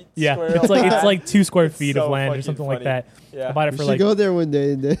 feet? Yeah, square it's of like land? 2 square It's feet so of land or fucking something funny. like that. Yeah. I bought it We for should like. go there one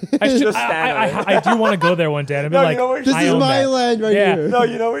day. And then I, should, Just stand on it. I do want to go there one day. And I'd be No, like, you know what this I is own my that. land right Yeah. here. No,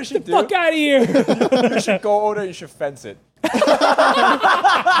 you know what you should do? Fuck out of here. You should go over there. You should fence it.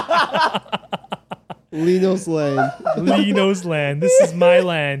 Lino's land. Lino's land. This is my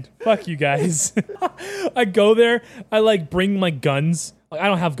land. Fuck you guys. I go there. I like bring my guns. Like, I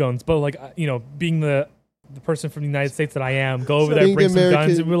don't have guns, but like being the person from the United States that I am, go over there, Being bring the some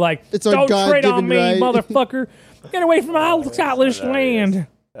guns, American- and be like, it's our "Don't trade on God-given me, right." motherfucker! Get away from my That's Scottish hilarious. land,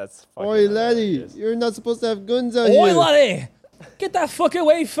 That's fucking Oi, laddie, hilarious. you're not supposed to have guns out oi, here. laddie! Get that fuck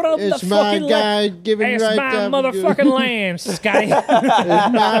away from It's the my fucking land! God-given It's right to my have motherfucking land, Scotty. It's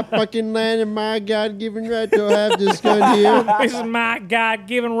my fucking land and my God-given right to have this gun here. This is my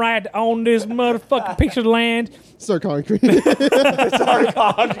God-given right to own this motherfucking piece of land. Start conquering. It's our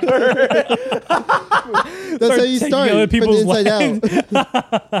conqueror. That's how you taking start. other From the people's inside land.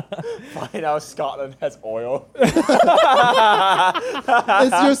 out. Find out Scotland has oil. It's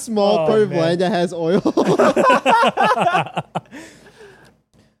your small Oh, part of man. land that has oil.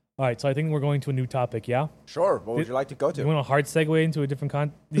 All right, so I think we're going to a new topic. Yeah, Sure. What would you like to go you to? want a hard segue into a different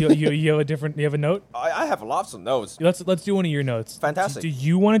you have a different. You have a note. I have lots of notes. Let's do one of your notes. Fantastic. Do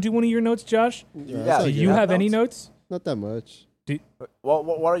you want to do one of your notes, Josh? Yeah, Do you have any notes? Not that much. Well,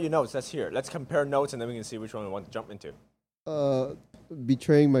 what are your notes? Let's hear. Let's compare notes and then we can see which one we want to jump into.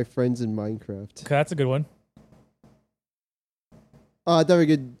 Betraying my friends in Minecraft. Okay, that's a good one. I thought we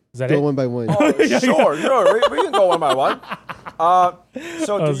could Is that go it? one by one. Oh, sure. We can go one by one.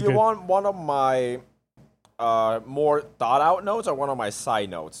 So That do was you good. want one of my more thought out notes or one of my side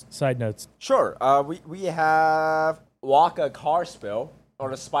notes? Side notes. Sure. We have Waka car spill or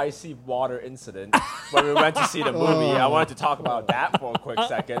the spicy water incident when we went to see the movie. I wanted to talk about that for a quick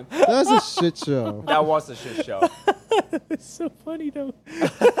second. That's a shit show. That was a shit show. It's so funny though.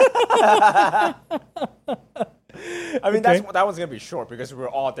 I mean, Okay. that one's gonna be short because we were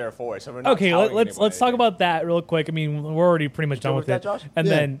all there for it. So we're not Okay, telling let's anyone talk anything. about that real quick. I mean, we're already pretty much done done with with it, that, Josh? and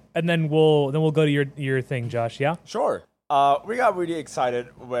Yeah. then we'll go to your thing, Josh. Yeah. Sure. We got really excited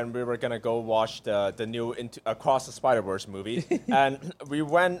when we were gonna go watch the new Across the Spider-Verse movie, and we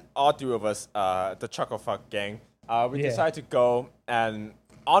went, all 3 of us, the Chucklefux gang. We Yeah. decided to go, and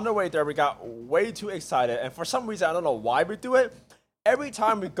on the way there, we got way too excited, and for some reason, I don't know why we do it. Every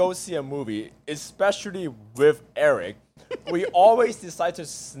time we go see a movie, especially with Eric, we always decide to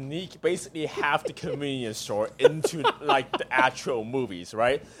sneak basically half the convenience store into like the actual movies,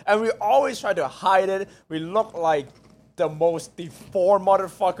 right? And we always try to hide it. We look like the most deformed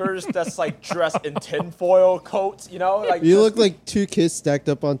motherfuckers that's like dressed in tinfoil coats, you know? Like You just look like 2 kids stacked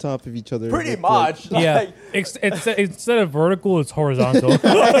up on top of each other. pretty with, like- much. Yeah. Like, Instead of vertical, it's horizontal.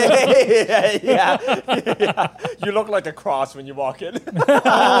 yeah. You look like a cross when you walk in.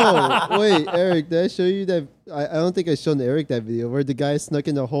 Oh, wait, Eric, did I show you that I don't think I shown Eric that video where the guy snuck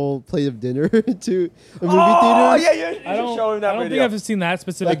in a whole plate of dinner to a movie theater. Oh yeah, you I should show him that I don't video. think I've seen that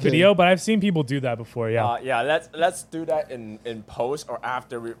specific Okay. video, but I've seen people do that before. Yeah. Yeah, let's do that in post or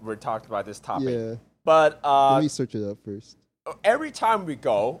after we talked about this topic. Yeah. But Let me search it up first. every time we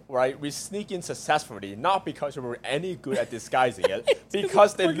go, right, we sneak in successfully, not because we were any good at disguising it,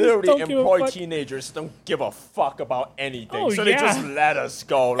 because they fuckers literally don't give a employ fuck. teenagers who don't give a fuck about anything. Oh, so they yeah. just let us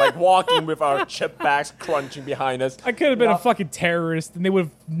go, like walking with our chip bags crunching behind us. I could have been Yeah. a fucking terrorist, and they would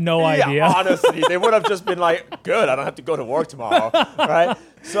have no Yeah, idea. honestly, they would have just been like, good, I don't have to go to work tomorrow, right?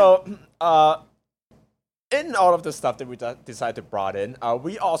 So, in all of the stuff that we decided to brought in,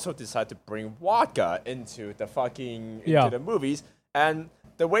 we also decided to bring vodka into Yeah. the movies, and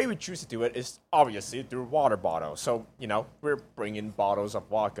the way we choose to do it is obviously through water bottles. So we're bringing bottles of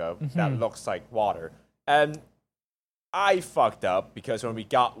vodka that looks like water, and I fucked up because when we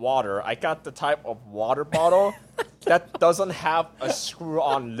got water, I got the type of water bottle that doesn't have a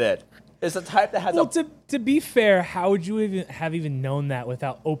screw-on lid. It's the type that has Well, to be fair, how would you even known that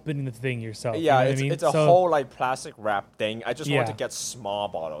without opening the thing yourself? You know yeah, what I it's mean? it's a So- whole like plastic wrap thing. I just want to Yeah. get small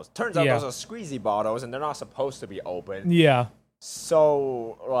bottles. Turns out Yeah. those are squeezy bottles, and they're not supposed to be open. Yeah.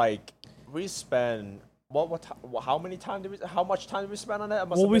 So like we spend how much time did we spend on it? It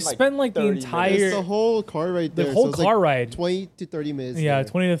must Well, have we been, like, spent, like, the 30 entire- minutes. It's the whole car right there. The whole so it's car like ride. 20 to 30 minutes. Yeah, there.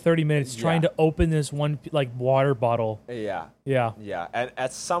 20 to 30 minutes trying Yeah. to open this one like water bottle. Yeah. Yeah. Yeah, and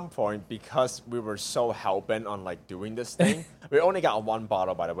at some point, because we were so hell-bent on like doing this thing, we only got one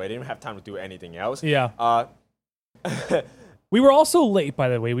bottle, by the way. Didn't have time to do anything else. Yeah. We were also late, by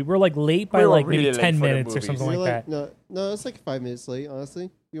the way. We were like late by We were like really maybe late 10 for the minutes or movies. something We like were that. No, it's like 5 minutes late.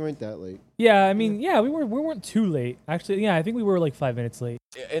 Honestly, we weren't that late. Yeah, I mean, yeah, we weren't too late. Actually, yeah, I think we were like 5 minutes late.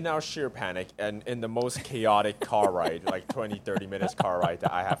 In our sheer panic and in the most chaotic car ride, like 20, 30 minutes car ride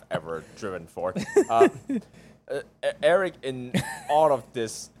that I have ever driven for, Eric, in all of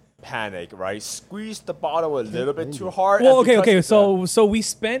this panic, right, squeezed the bottle a little bit too hard. Well, and okay. because So we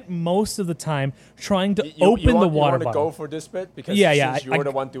spent most of the time trying to you open the water You want to bottle. go for this bit because Yeah. since you were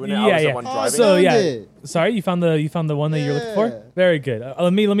the one doing it, yeah, I was yeah. the one driving. So Found yeah, it. sorry, you found the one that you're looking Yeah. for. Very good.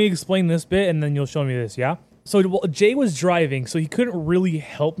 Let me explain this bit, and then you'll show me this. Yeah. So Jay was driving, so he couldn't really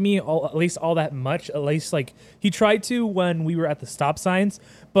help me at least all that much. At least like he tried to when we were at the stop signs,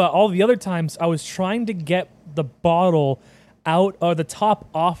 but all the other times I was trying to get the bottle out or the top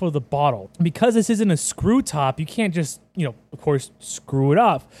off of the bottle. Because this isn't a screw top, you can't just, of course, screw it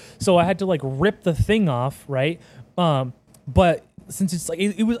off. So I had to like rip the thing off, right? But since it's like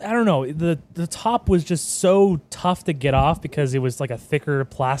it was, I don't know, the top was just so tough to get off because it was like a thicker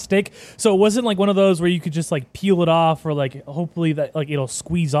plastic. So it wasn't like one of those where you could just like peel it off or like hopefully that like it'll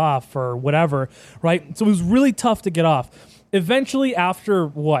squeeze off or whatever, right? So it was really tough to get off. Eventually,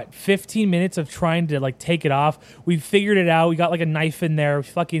 after 15 minutes of trying to like take it off, we figured it out. We got like a knife in there,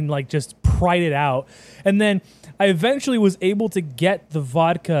 fucking like just pried it out. And then I eventually was able to get the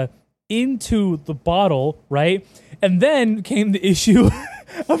vodka into the bottle, right? And then came the issue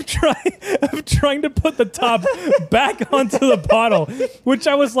of trying to put the top back onto the bottle, which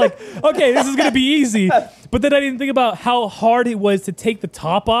I was like, okay, this is gonna be easy. But then I didn't think about how hard it was to take the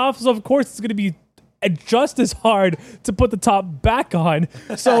top off. So of course it's gonna be just as hard to put the top back on.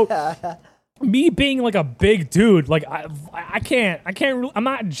 So me being like a big dude, like I can't I'm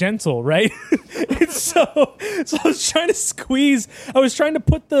not gentle, right? And so I was trying to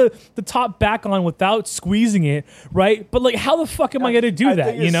put the top back on without squeezing it, right? But like how the fuck am I gonna do I that,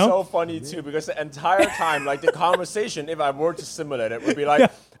 think it's so funny too because the entire time, like the conversation, if I were to simulate it, would be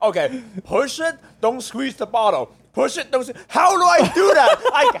like, okay, push it, don't squeeze the bottle. Push it, don't. How do I do that?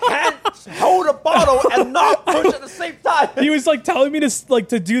 I can't hold a bottle and not push at the same time. He was like telling me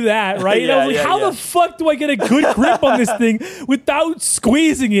to do that, right? And I Yeah, was like, yeah, how yeah. the fuck do I get a good grip on this thing without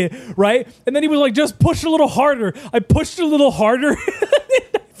squeezing it, right? And then he was like, just push a little harder. I pushed a little harder.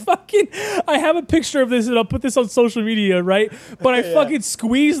 I have a picture of this and I'll put this on social media, right? But I fucking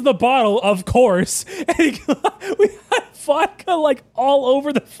squeezed the bottle, of course. And we had vodka like all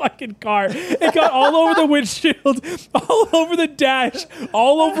over the fucking car. It got all over the windshield, all over the dash,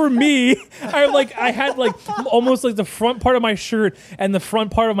 all over me. I had like almost like the front part of my shirt and the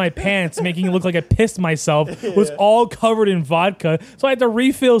front part of my pants, making it look like I pissed myself, was all covered in vodka. So I had to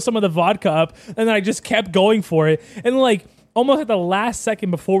refill some of the vodka up, and then I just kept going for it. And like almost at the last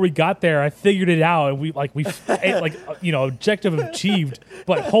second before we got there, I figured it out, and we objective achieved.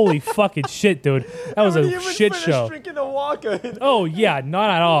 But holy fucking shit, dude, that was a shit show. Drinking the vodka. Oh yeah, not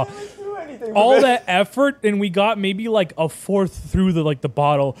at all. anything. all that effort, and we got maybe like a fourth through the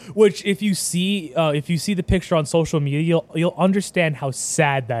bottle. Which, if you see the picture on social media, you'll understand how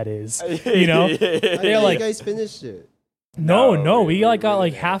sad that is. You know, I think they're like, you guys finished it. no, we like got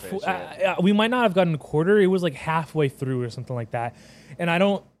really like didn't half. finish it. We might not have gotten a quarter. It was like halfway through or something like that. And I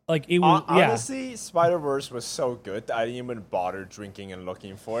don't like it was. Honestly, Spider-Verse was so good that I didn't even bother drinking and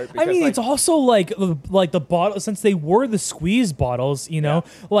looking for it. I Because, mean, like, it's also like the bottle, since they were the squeeze bottles, you know,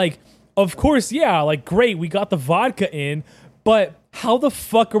 like, of course, yeah, like, great, we got the vodka in, but how the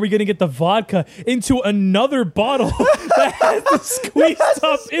fuck are we gonna get the vodka into another bottle that has the squeeze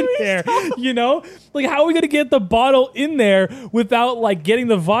stuff in there? You know, like, how are we gonna get the bottle in there without like getting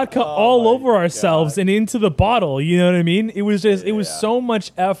the vodka all my over ourselves God. and into the bottle? You know what I mean? It was just, it was so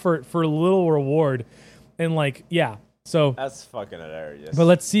much effort for little reward, and like, yeah. So, that's fucking hilarious. but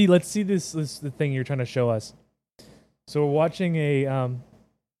let's see this the thing you're trying to show us. So we're watching a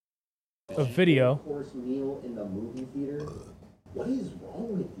video. Course meal in the movie theater. What is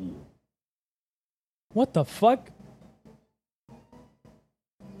wrong with you? What the fuck?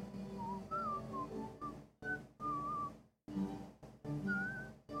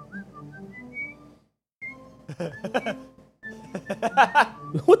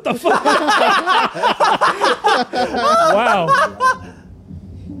 What the fuck? Wow.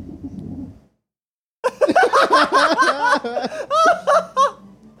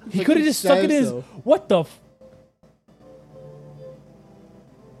 He could have just stuck in his. himself. What the?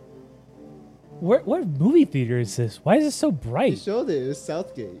 What movie theater is this? Why is it so You bright? showed it. It was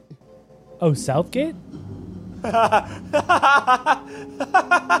Southgate. Oh, Southgate?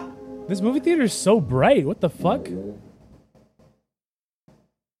 This movie theater is so bright. What the fuck? Did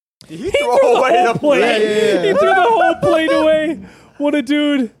he throw away the plate. plate? Yeah. He threw the whole plate away. What a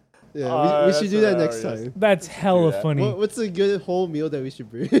dude. Yeah, we should that's do that next hilarious. time. That's hella that. funny. What's a good whole meal that we should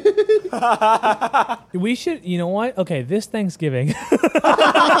bring? We should, you know what? Okay, this Thanksgiving.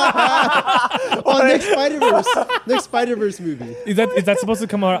 Oh, next Spider-Verse movie. Is that supposed to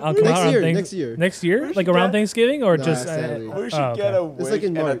come out? Come Next out year, around next year. Next year, should like around get- Thanksgiving, or Nah, just? sadly. We should Oh, get okay. a wig like in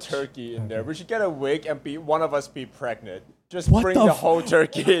and a March. turkey in there. We should get a wig and one of us be pregnant. Just What bring the the f- whole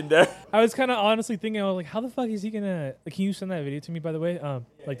turkey in there. I was kind of honestly thinking, I was like, how the fuck is he gonna? Like, can you send that video to me, by the way?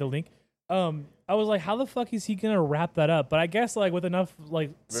 Like the link. I was like, how the fuck is he gonna wrap that up? But I guess like with enough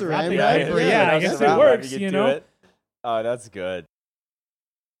like Ceramic wrapping wrap, paper, yeah, I that's guess a it wrap. works. can You do know. it. Oh, that's good.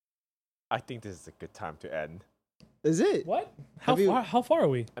 I think this is a good time to end. Is it? What? Have you- How far are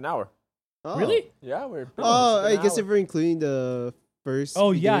we? An hour. Oh. Really? Yeah, we're. Oh, it's I an guess hour. if we're including the first.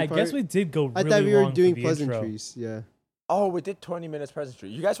 Oh yeah, I beginning guess part, we did go. I Really thought we were long for doing the intro. pleasantries. Yeah. Oh, we did 20 minutes presentry.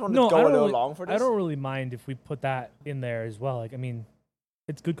 You guys want to No, go I a don't little really, long for this? I don't really mind if we put that in there as well. Like, I mean,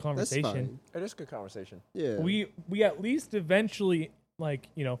 it's good That's conversation. fine. It is good conversation. Yeah. We at least eventually, like,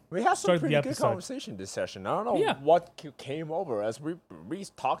 you know, We had some Start the pretty good episode. conversation this session. I don't know Yeah. what came over as we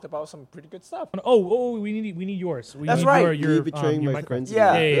talked about some pretty good stuff. oh, we need yours. We That's need right. Your, Me betraying your my Minecraft. friends.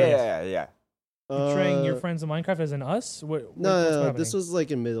 Yeah. Betraying your Uh, friends in Minecraft as in us. What, what's No, this happening? was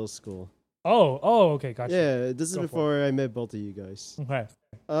like in middle school. Oh, okay, gotcha. Yeah, this is Go for it. before I met both of you guys. Okay.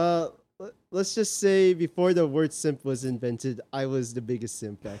 Let's just say before the word simp was invented, I was the biggest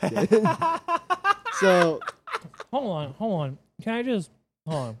simp back then. So, Hold on. Can I just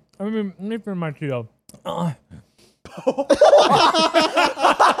hold on? Let me remind you though. what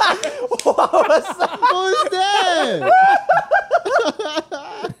was that?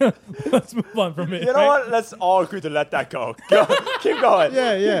 Let's move on from it. You know what? Let's all agree to let that go. Keep going.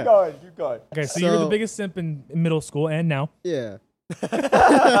 Yeah. Keep going. Okay, so, you're the So- biggest simp in middle school and now. Yeah.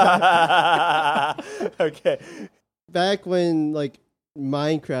 Okay. Back when like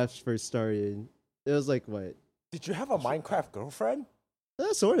Minecraft first started, it was like what? Did you have a Minecraft girlfriend?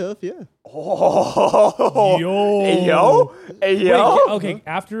 Sort of, yeah. Oh. Yo. Hey, yo. Hey, Wait, yo. okay,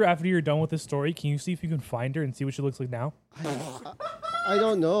 after you're done with this story, can you see if you can find her and see what she looks like now? I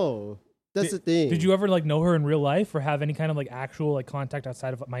don't know. That's the thing. Did you ever like know her in real life or have any kind of like actual like contact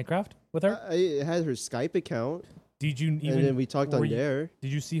outside of Minecraft with her? I had her Skype account, Did you even? and then we talked on were you- there.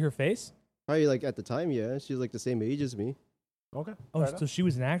 Did you see her face? Probably like at the time, yeah. She was like the same age as me. Okay. Oh, fair so she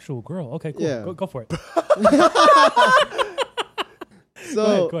was an actual girl. Okay, cool. Yeah. Go for it.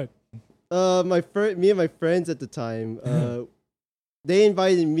 So, go ahead. me and my friends at the time, they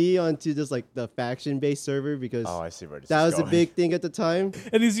invited me onto this like the faction-based server because Oh, I see where this that is was a going. big thing at the time.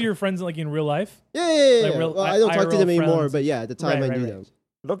 And these are your friends like in real life? Yeah. Like real- Well, I don't talk to IRL them anymore, friends. but yeah, at the time Right, I knew right.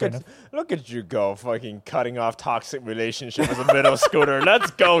 them. Fair Look at you go, fucking cutting off toxic relationship as a middle schooler.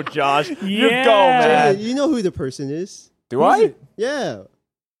 Let's go, Josh. You Yeah. go, Hey, man. you know who the person is? Do Who's I? it? Yeah.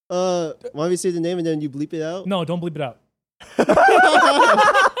 Want me to say the name and then you bleep it out? No, don't bleep it out.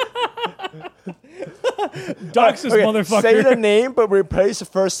 dox this motherfucker. Say the name, but replace the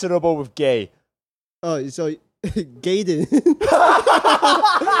first syllable with gay. Oh, so Gaiden.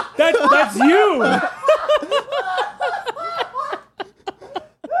 That's you.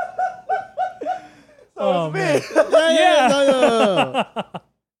 Oh man. yeah. No.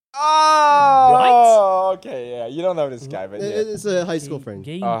 Oh, okay, yeah. You don't know this guy, but yeah. It's a high school friend.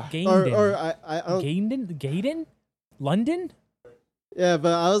 Gaiden. Or I don't. Gaiden? London? Yeah,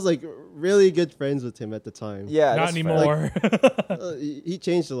 but I was like really good friends with him at the time. Yeah, Not that's anymore. He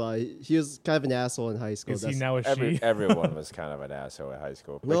changed a lot. He was kind of an asshole in high school. Is he now a she? Everyone was kind of an asshole in high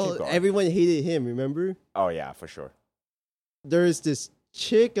school. But keep Well, going. everyone hated him. Remember? Oh yeah, for sure. There's this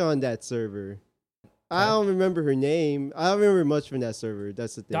chick on that server. I don't remember her name. I don't remember much from that server.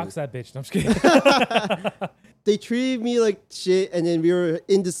 That's the thing. Dox that bitch. No, I'm just kidding. They treated me like shit, and then we were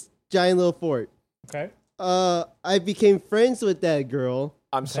in this giant little fort. Okay. I became friends with that girl.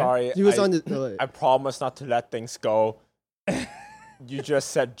 I'm sorry. She was on the. I promise not to let things go. You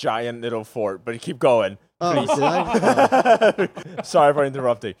just said giant little fort, but keep going. Oh, Please. did I? Sorry for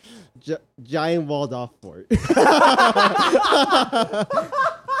interrupting. Giant walled off fort.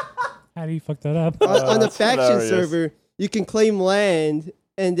 How do you fuck that up? On the faction hilarious. server, you can claim land,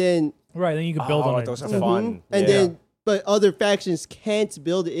 and then Right, then you can build on it. those are So- fun. and Yeah. then but other factions can't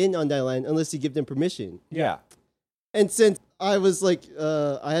build in on that land unless you give them permission. Yeah. And since I was like,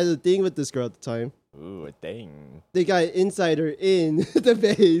 I had a thing with this girl at the time. Ooh, a thing. They got an insider in the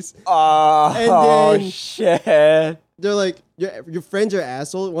base. Oh, And then- shit. They're like, your friends are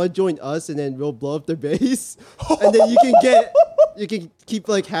asshole. Want to join us, and then we'll blow up their base, and then you can keep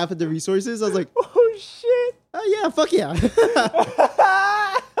like half of the resources. I was like, Oh, shit. oh yeah, fuck yeah.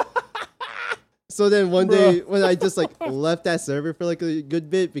 So then one day when I just like left that server for like a good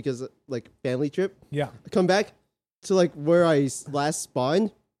bit because like family trip, Yeah. I come back to like where I last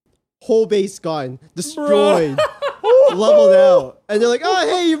spawned, whole base gone, destroyed, leveled out, and they're like, "Oh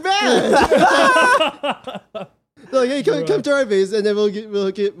hey, you're back!" They're like, "Hey, come to our base, and then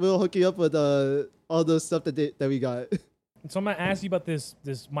we'll hook you up with all the stuff that we got." So I'm gonna ask you about this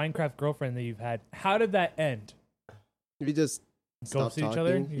Minecraft girlfriend that you've had. How did that end? We just stopped Ghosted each talking.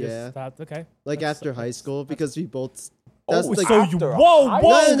 other? You Yeah, just stopped? Okay. like That's- after high school because we both. Oh, That's like So you After whoa high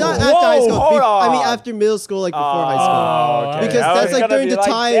whoa no, not whoa. after high school. Hold I mean on. after middle school, like before high school. Oh, okay. Because I that's was like gonna during be the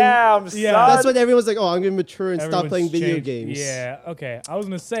time- Damn, Yeah. son. That's when everyone's like, "Oh, I'm gonna mature and stop Everyone's playing video changed. games." Yeah. Okay. I was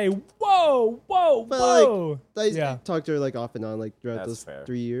gonna say whoa whoa But, whoa. I Yeah. talked to her like off and on like throughout That's those fair.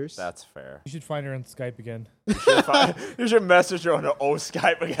 3 years. That's fair. You should find her on Skype again. You should message her on her old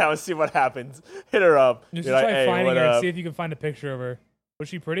Skype account and see what happens. Hit her up. You should Be like, try hey, finding what her and up? see if you can find a picture of her. Was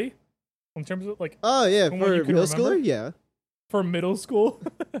she pretty? In terms of like Oh yeah, From what you for can middle remember? schooler, yeah. for middle school?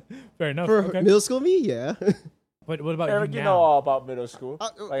 Fair enough. For Okay. middle school me, yeah. But what about Eric, you you now? know all about middle school. Uh,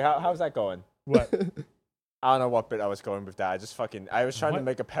 Like, how's that going? What? I don't know what bit I was going with that. I was trying What? to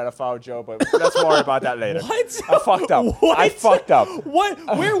make a pedophile joke, but let's worry about that later. What? I fucked up. What? I fucked up. What?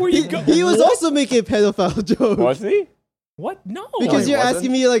 Where were you he, going? he was also making a pedophile joke. Was he? What? No. Because he you're wasn't.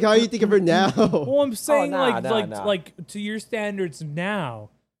 asking me like how you think of her now. Well, I'm saying nah, like nah. like to your standards now.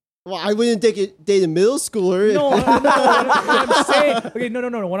 Well, I wouldn't date a middle schooler. No, what I'm saying. Okay,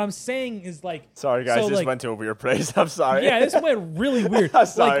 no. What I'm saying is like. Sorry, guys. So, This like- went over your place. I'm sorry. Yeah, this went really weird. I'm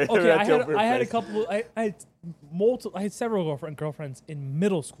sorry, Like, okay, I went over your I had a place. couple. I had multiple. I had several girlfriends in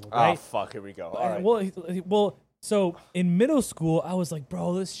middle school. Oh, Right. fuck. Here we go. All right. Well. So in middle school, I was like,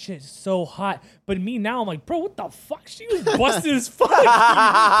 bro, this shit's so hot. But me now, I'm like, bro, what the fuck? She was busted as fuck.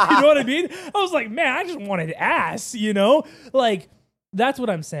 You know what I mean? I was like, man, I just wanted ass. You know, like that's what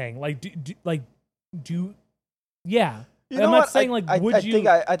I'm saying. Like, yeah. You I'm know not what? saying like, would you?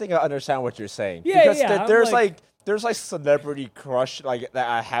 I think I understand what you're saying. Yeah, because yeah, I'm there's like- there's celebrity crush like that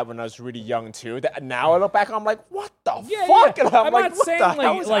I had when I was really young too. That now I look back, I'm like, what the Yeah, fuck? yeah. And I'm, like, not what saying the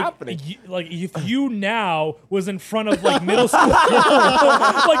hell is like happening? like if you now was in front of like middle school,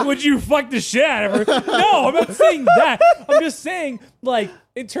 like would you fuck the shit out of her? No, I'm not saying that. I'm just saying like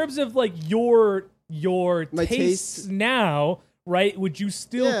in terms of like your My tastes taste. now, right? Would you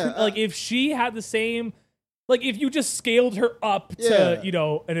still Yeah, like if she had the same? Like if you just scaled her up Yeah.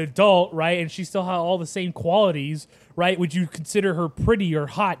 to, an adult, right, and she still had all the same qualities, right? Would you consider her pretty or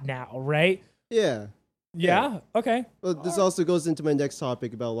hot now, right? Yeah. Yeah. Okay. Well, this also goes into my next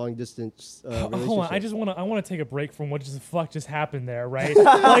topic about long distance relationships. Hold on, I want to take a break from what the fuck just happened there, right?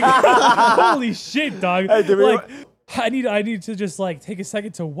 Like, holy shit, dog! Hey, did we- Like, I need to just like take a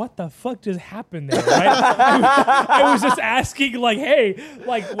second to what the fuck just happened there, right? I was just asking, like, hey,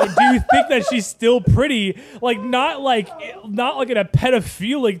 like, do you think that she's still pretty? Like, not like in a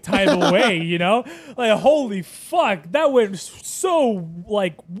pedophilic type of way, you know? Like, holy fuck, that went so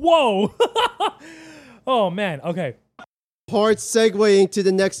like, whoa. Oh man. Okay. Hard segueing to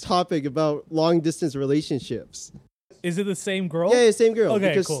the next topic about long distance relationships. Is it the same girl? Yeah, same girl. Okay,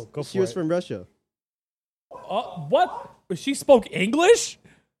 because cool. Go she for was it. from Russia. What? She spoke English?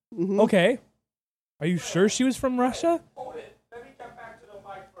 Mhm. Okay. Are you sure she was from Russia? Hold it. Let me get back to the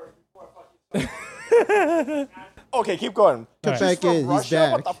mic first before I fucking Okay, keep going. Come Alright. back She's from in. Russia? He's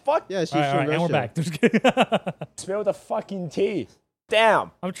back. What the fuck? Yeah, she's All right, from Russia. and we're back. Just kidding. Spill the fucking tea.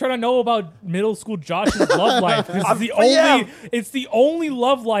 Damn. I'm trying to know about middle school Josh's love life. This is the yeah. only. It's the only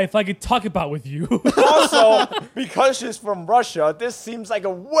love life I could talk about with you. Also, because she's from Russia, this seems like a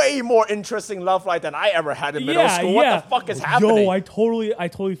way more interesting love life than I ever had in middle school. What the fuck is happening? Yo, I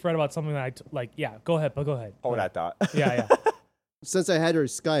totally forgot about something that like. Yeah, go ahead, but go ahead. Hold that thought. Yeah. Since I had her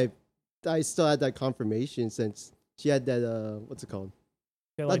Skype, I still had that confirmation since she had that, what's it called?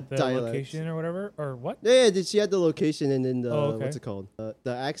 Yeah, like the dialect. location or whatever, or what? Yeah, she had the location and then the, Oh, okay. what's it called? The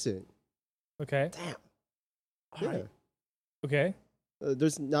accent. Okay. Yeah. Okay.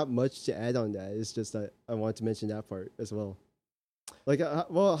 There's not much to add on that. It's just that I wanted to mention that part as well. Like,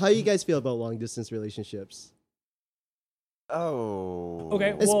 well, how you guys feel about long distance relationships? Oh.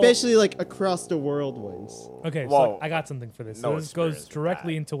 Okay. Well, Especially like across the world ones. Okay, Whoa. so I got something for this. No So this goes experience with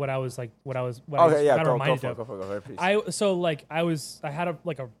directly that. into what I was like, what I Okay, yeah, got go reminded for it, of. go for it, please. I had a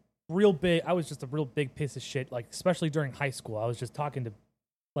real big. I was just a real big piece of shit. Like especially during high school, I was just talking to,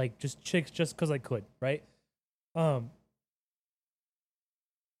 like, just chicks just because I could, right?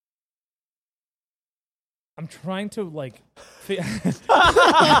 I'm trying to like.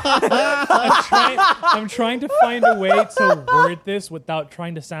 I'm trying to find a way to word this without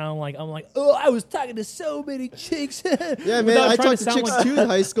trying to sound like I'm like, oh, I was talking to so many chicks. Yeah, man, Without I trying talked to sound chicks like- too in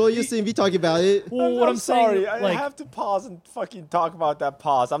high school. You used to be talking about it. Well, what I'm sorry. saying, like, I have to pause and fucking talk about that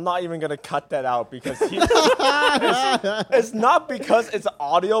pause. I'm not even gonna cut that out because it's not because it's an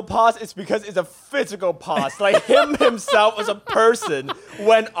audio pause. It's because it's a physical pause. Like him himself as a person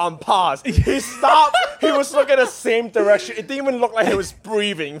went on pause. He stopped. He was looking the same direction. It didn't even look like he was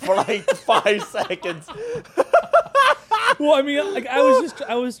breathing for like 5 seconds. well, I mean, like I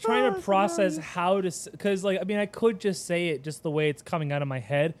was trying to process how to, because like I mean, I could just say it just the way it's coming out of my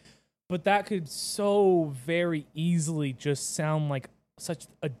head, but that could so very easily just sound like such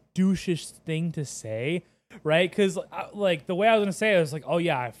a douchish thing to say, right? Because like the way I was gonna say it, I was like, oh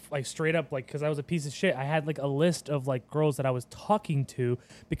yeah, like straight up, like because I was a piece of shit. I had like a list of like girls that I was talking to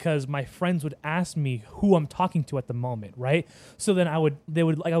because my friends would ask me who I'm talking to at the moment, right? So then I would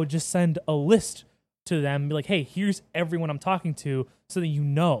just send a list to them, be like, hey, here's everyone I'm talking to, so that you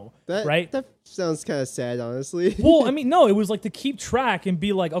know, right? That sounds kind of sad, honestly. Well, I mean, no, it was like to keep track and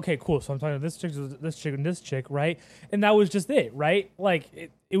be like, okay, cool. So I'm talking to this chick, and this chick, right? And that was just it, right?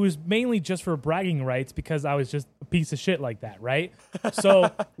 Like it was mainly just for bragging rights because I was just a piece of shit like that, right? So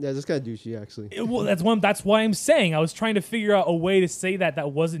Yeah, that's kind of douchey, actually. that's why I'm saying I was trying to figure out a way to say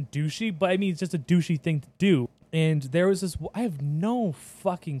that wasn't douchey, but I mean, it's just a douchey thing to do. And there was this, I have no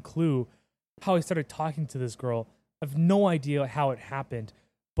fucking clue how I started talking to this girl. I have no idea how it happened,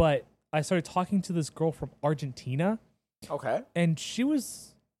 but I started talking to this girl from Argentina, Okay. and she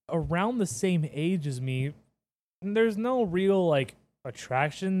was around the same age as me. And there's no real like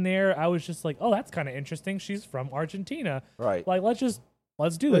attraction there. I was just like, oh, that's kind of interesting. She's from Argentina. Right. Like, let's do this.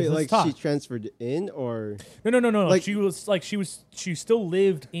 Wait, Let's like talk. she transferred in, or No. Like- She still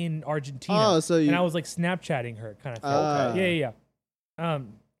lived in Argentina. Oh, so you- and I was like Snapchatting her kind of thing. Ah. Yeah.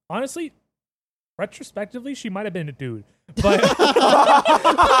 Honestly, retrospectively, she might have been a dude, but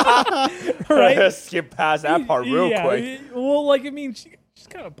right? Skip past that part real quick. Well, like I mean, she's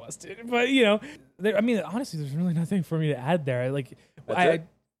kind of busted, but you know, I mean, honestly, there's really nothing for me to add there. Like, That's it?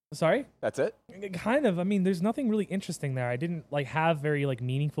 Sorry. That's it? Kind of. I mean, there's nothing really interesting there. I didn't like have very like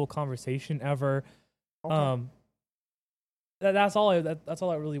meaningful conversation ever. Okay. That's all it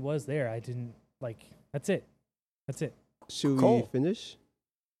really was there. I didn't like. That's it. should we Cool. finish?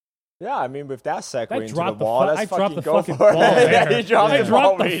 Yeah, I mean, with that segue I into dropped the wall, I let's dropped fucking the go fucking for ball it. there. Yeah, you dropped I the dropped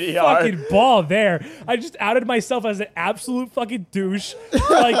ball the really hard. fucking ball there. I just outed myself as an absolute fucking douche.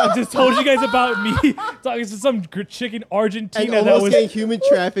 Like, I just told you guys about me talking to some chick in And Argentina that almost was getting human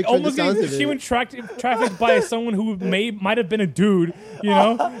traffic from the almost sounds getting of it. human trafficked by someone who might have been a dude. You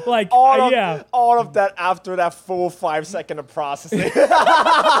know, like yeah. All of that after that full 5 second of processing.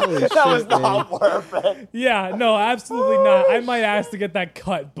 Holy That was shit, man. not worth it. Yeah, no, absolutely not. I might ask to get that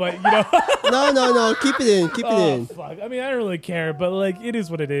cut, but you know. No. Keep it in. Keep it Oh, in. fuck. I mean, I don't really care, but like, it is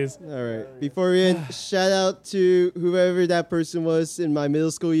what it is. All right. Before we end, shout out to whoever that person was in my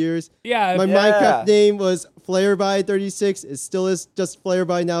middle school years. Yeah. My Yeah. Minecraft name was Flareby36. It still is just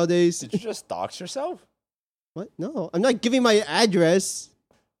Flareby nowadays. Did you just dox yourself? What? No, I'm not giving my address.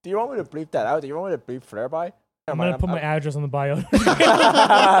 Do you want me to bleep that out? Do you want me to bleep Flair by? I'm gonna put my address on the bio.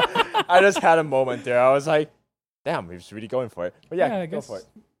 I just had a moment there. I was like, damn, he was really going for it. But yeah, I go guess. for it.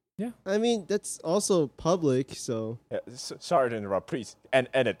 Yeah. I mean, that's also public, so. Yeah, sorry to interrupt. Please, end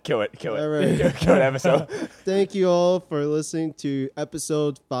it. Kill it. All right. Kill the episode. Thank you all for listening to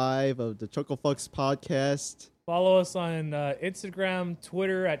episode 5 of the Chucklefux podcast. Follow us on Instagram,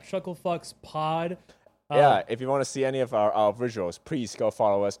 Twitter at Chucklefux Pod. Yeah, if you want to see any of our visuals, please go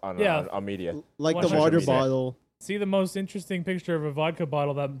follow us on our media. Like Watch the our water media. bottle. See the most interesting picture of a vodka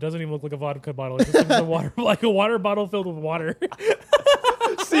bottle that doesn't even look like a vodka bottle. It just looks like a water bottle filled with water.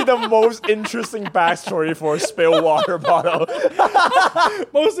 See the most interesting backstory for a spilled water bottle.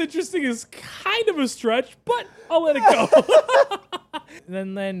 Most interesting is kind of a stretch, but I'll let it go.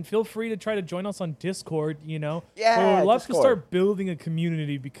 And then feel free to try to join us on Discord, you know. Yeah, We would love Discord. to start building a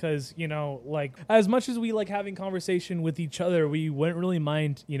community because, you know, like as much as we like having conversation with each other, we wouldn't really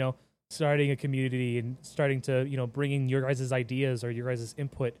mind, you know, starting a community and starting to, you know, bringing your guys' ideas or your guys'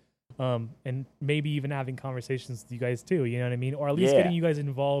 input. And maybe even having conversations with you guys too, you know what I mean? Or at least getting you guys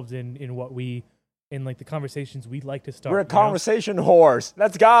involved in what we, in like the conversations we'd like to start. We're a you know? conversation horse.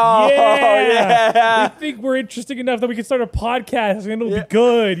 Let's go. Yeah. We think we're interesting enough that we can start a podcast and it'll be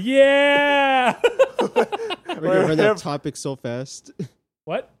good. Yeah. We're gonna run out of topics so fast.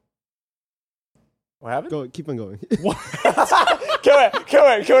 What? What happened? Go, keep on going. What? Kill the episode. Kill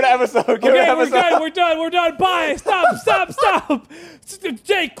the Okay, episode. we're done. Bye. Stop.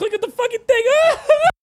 Jake, click at the fucking thing.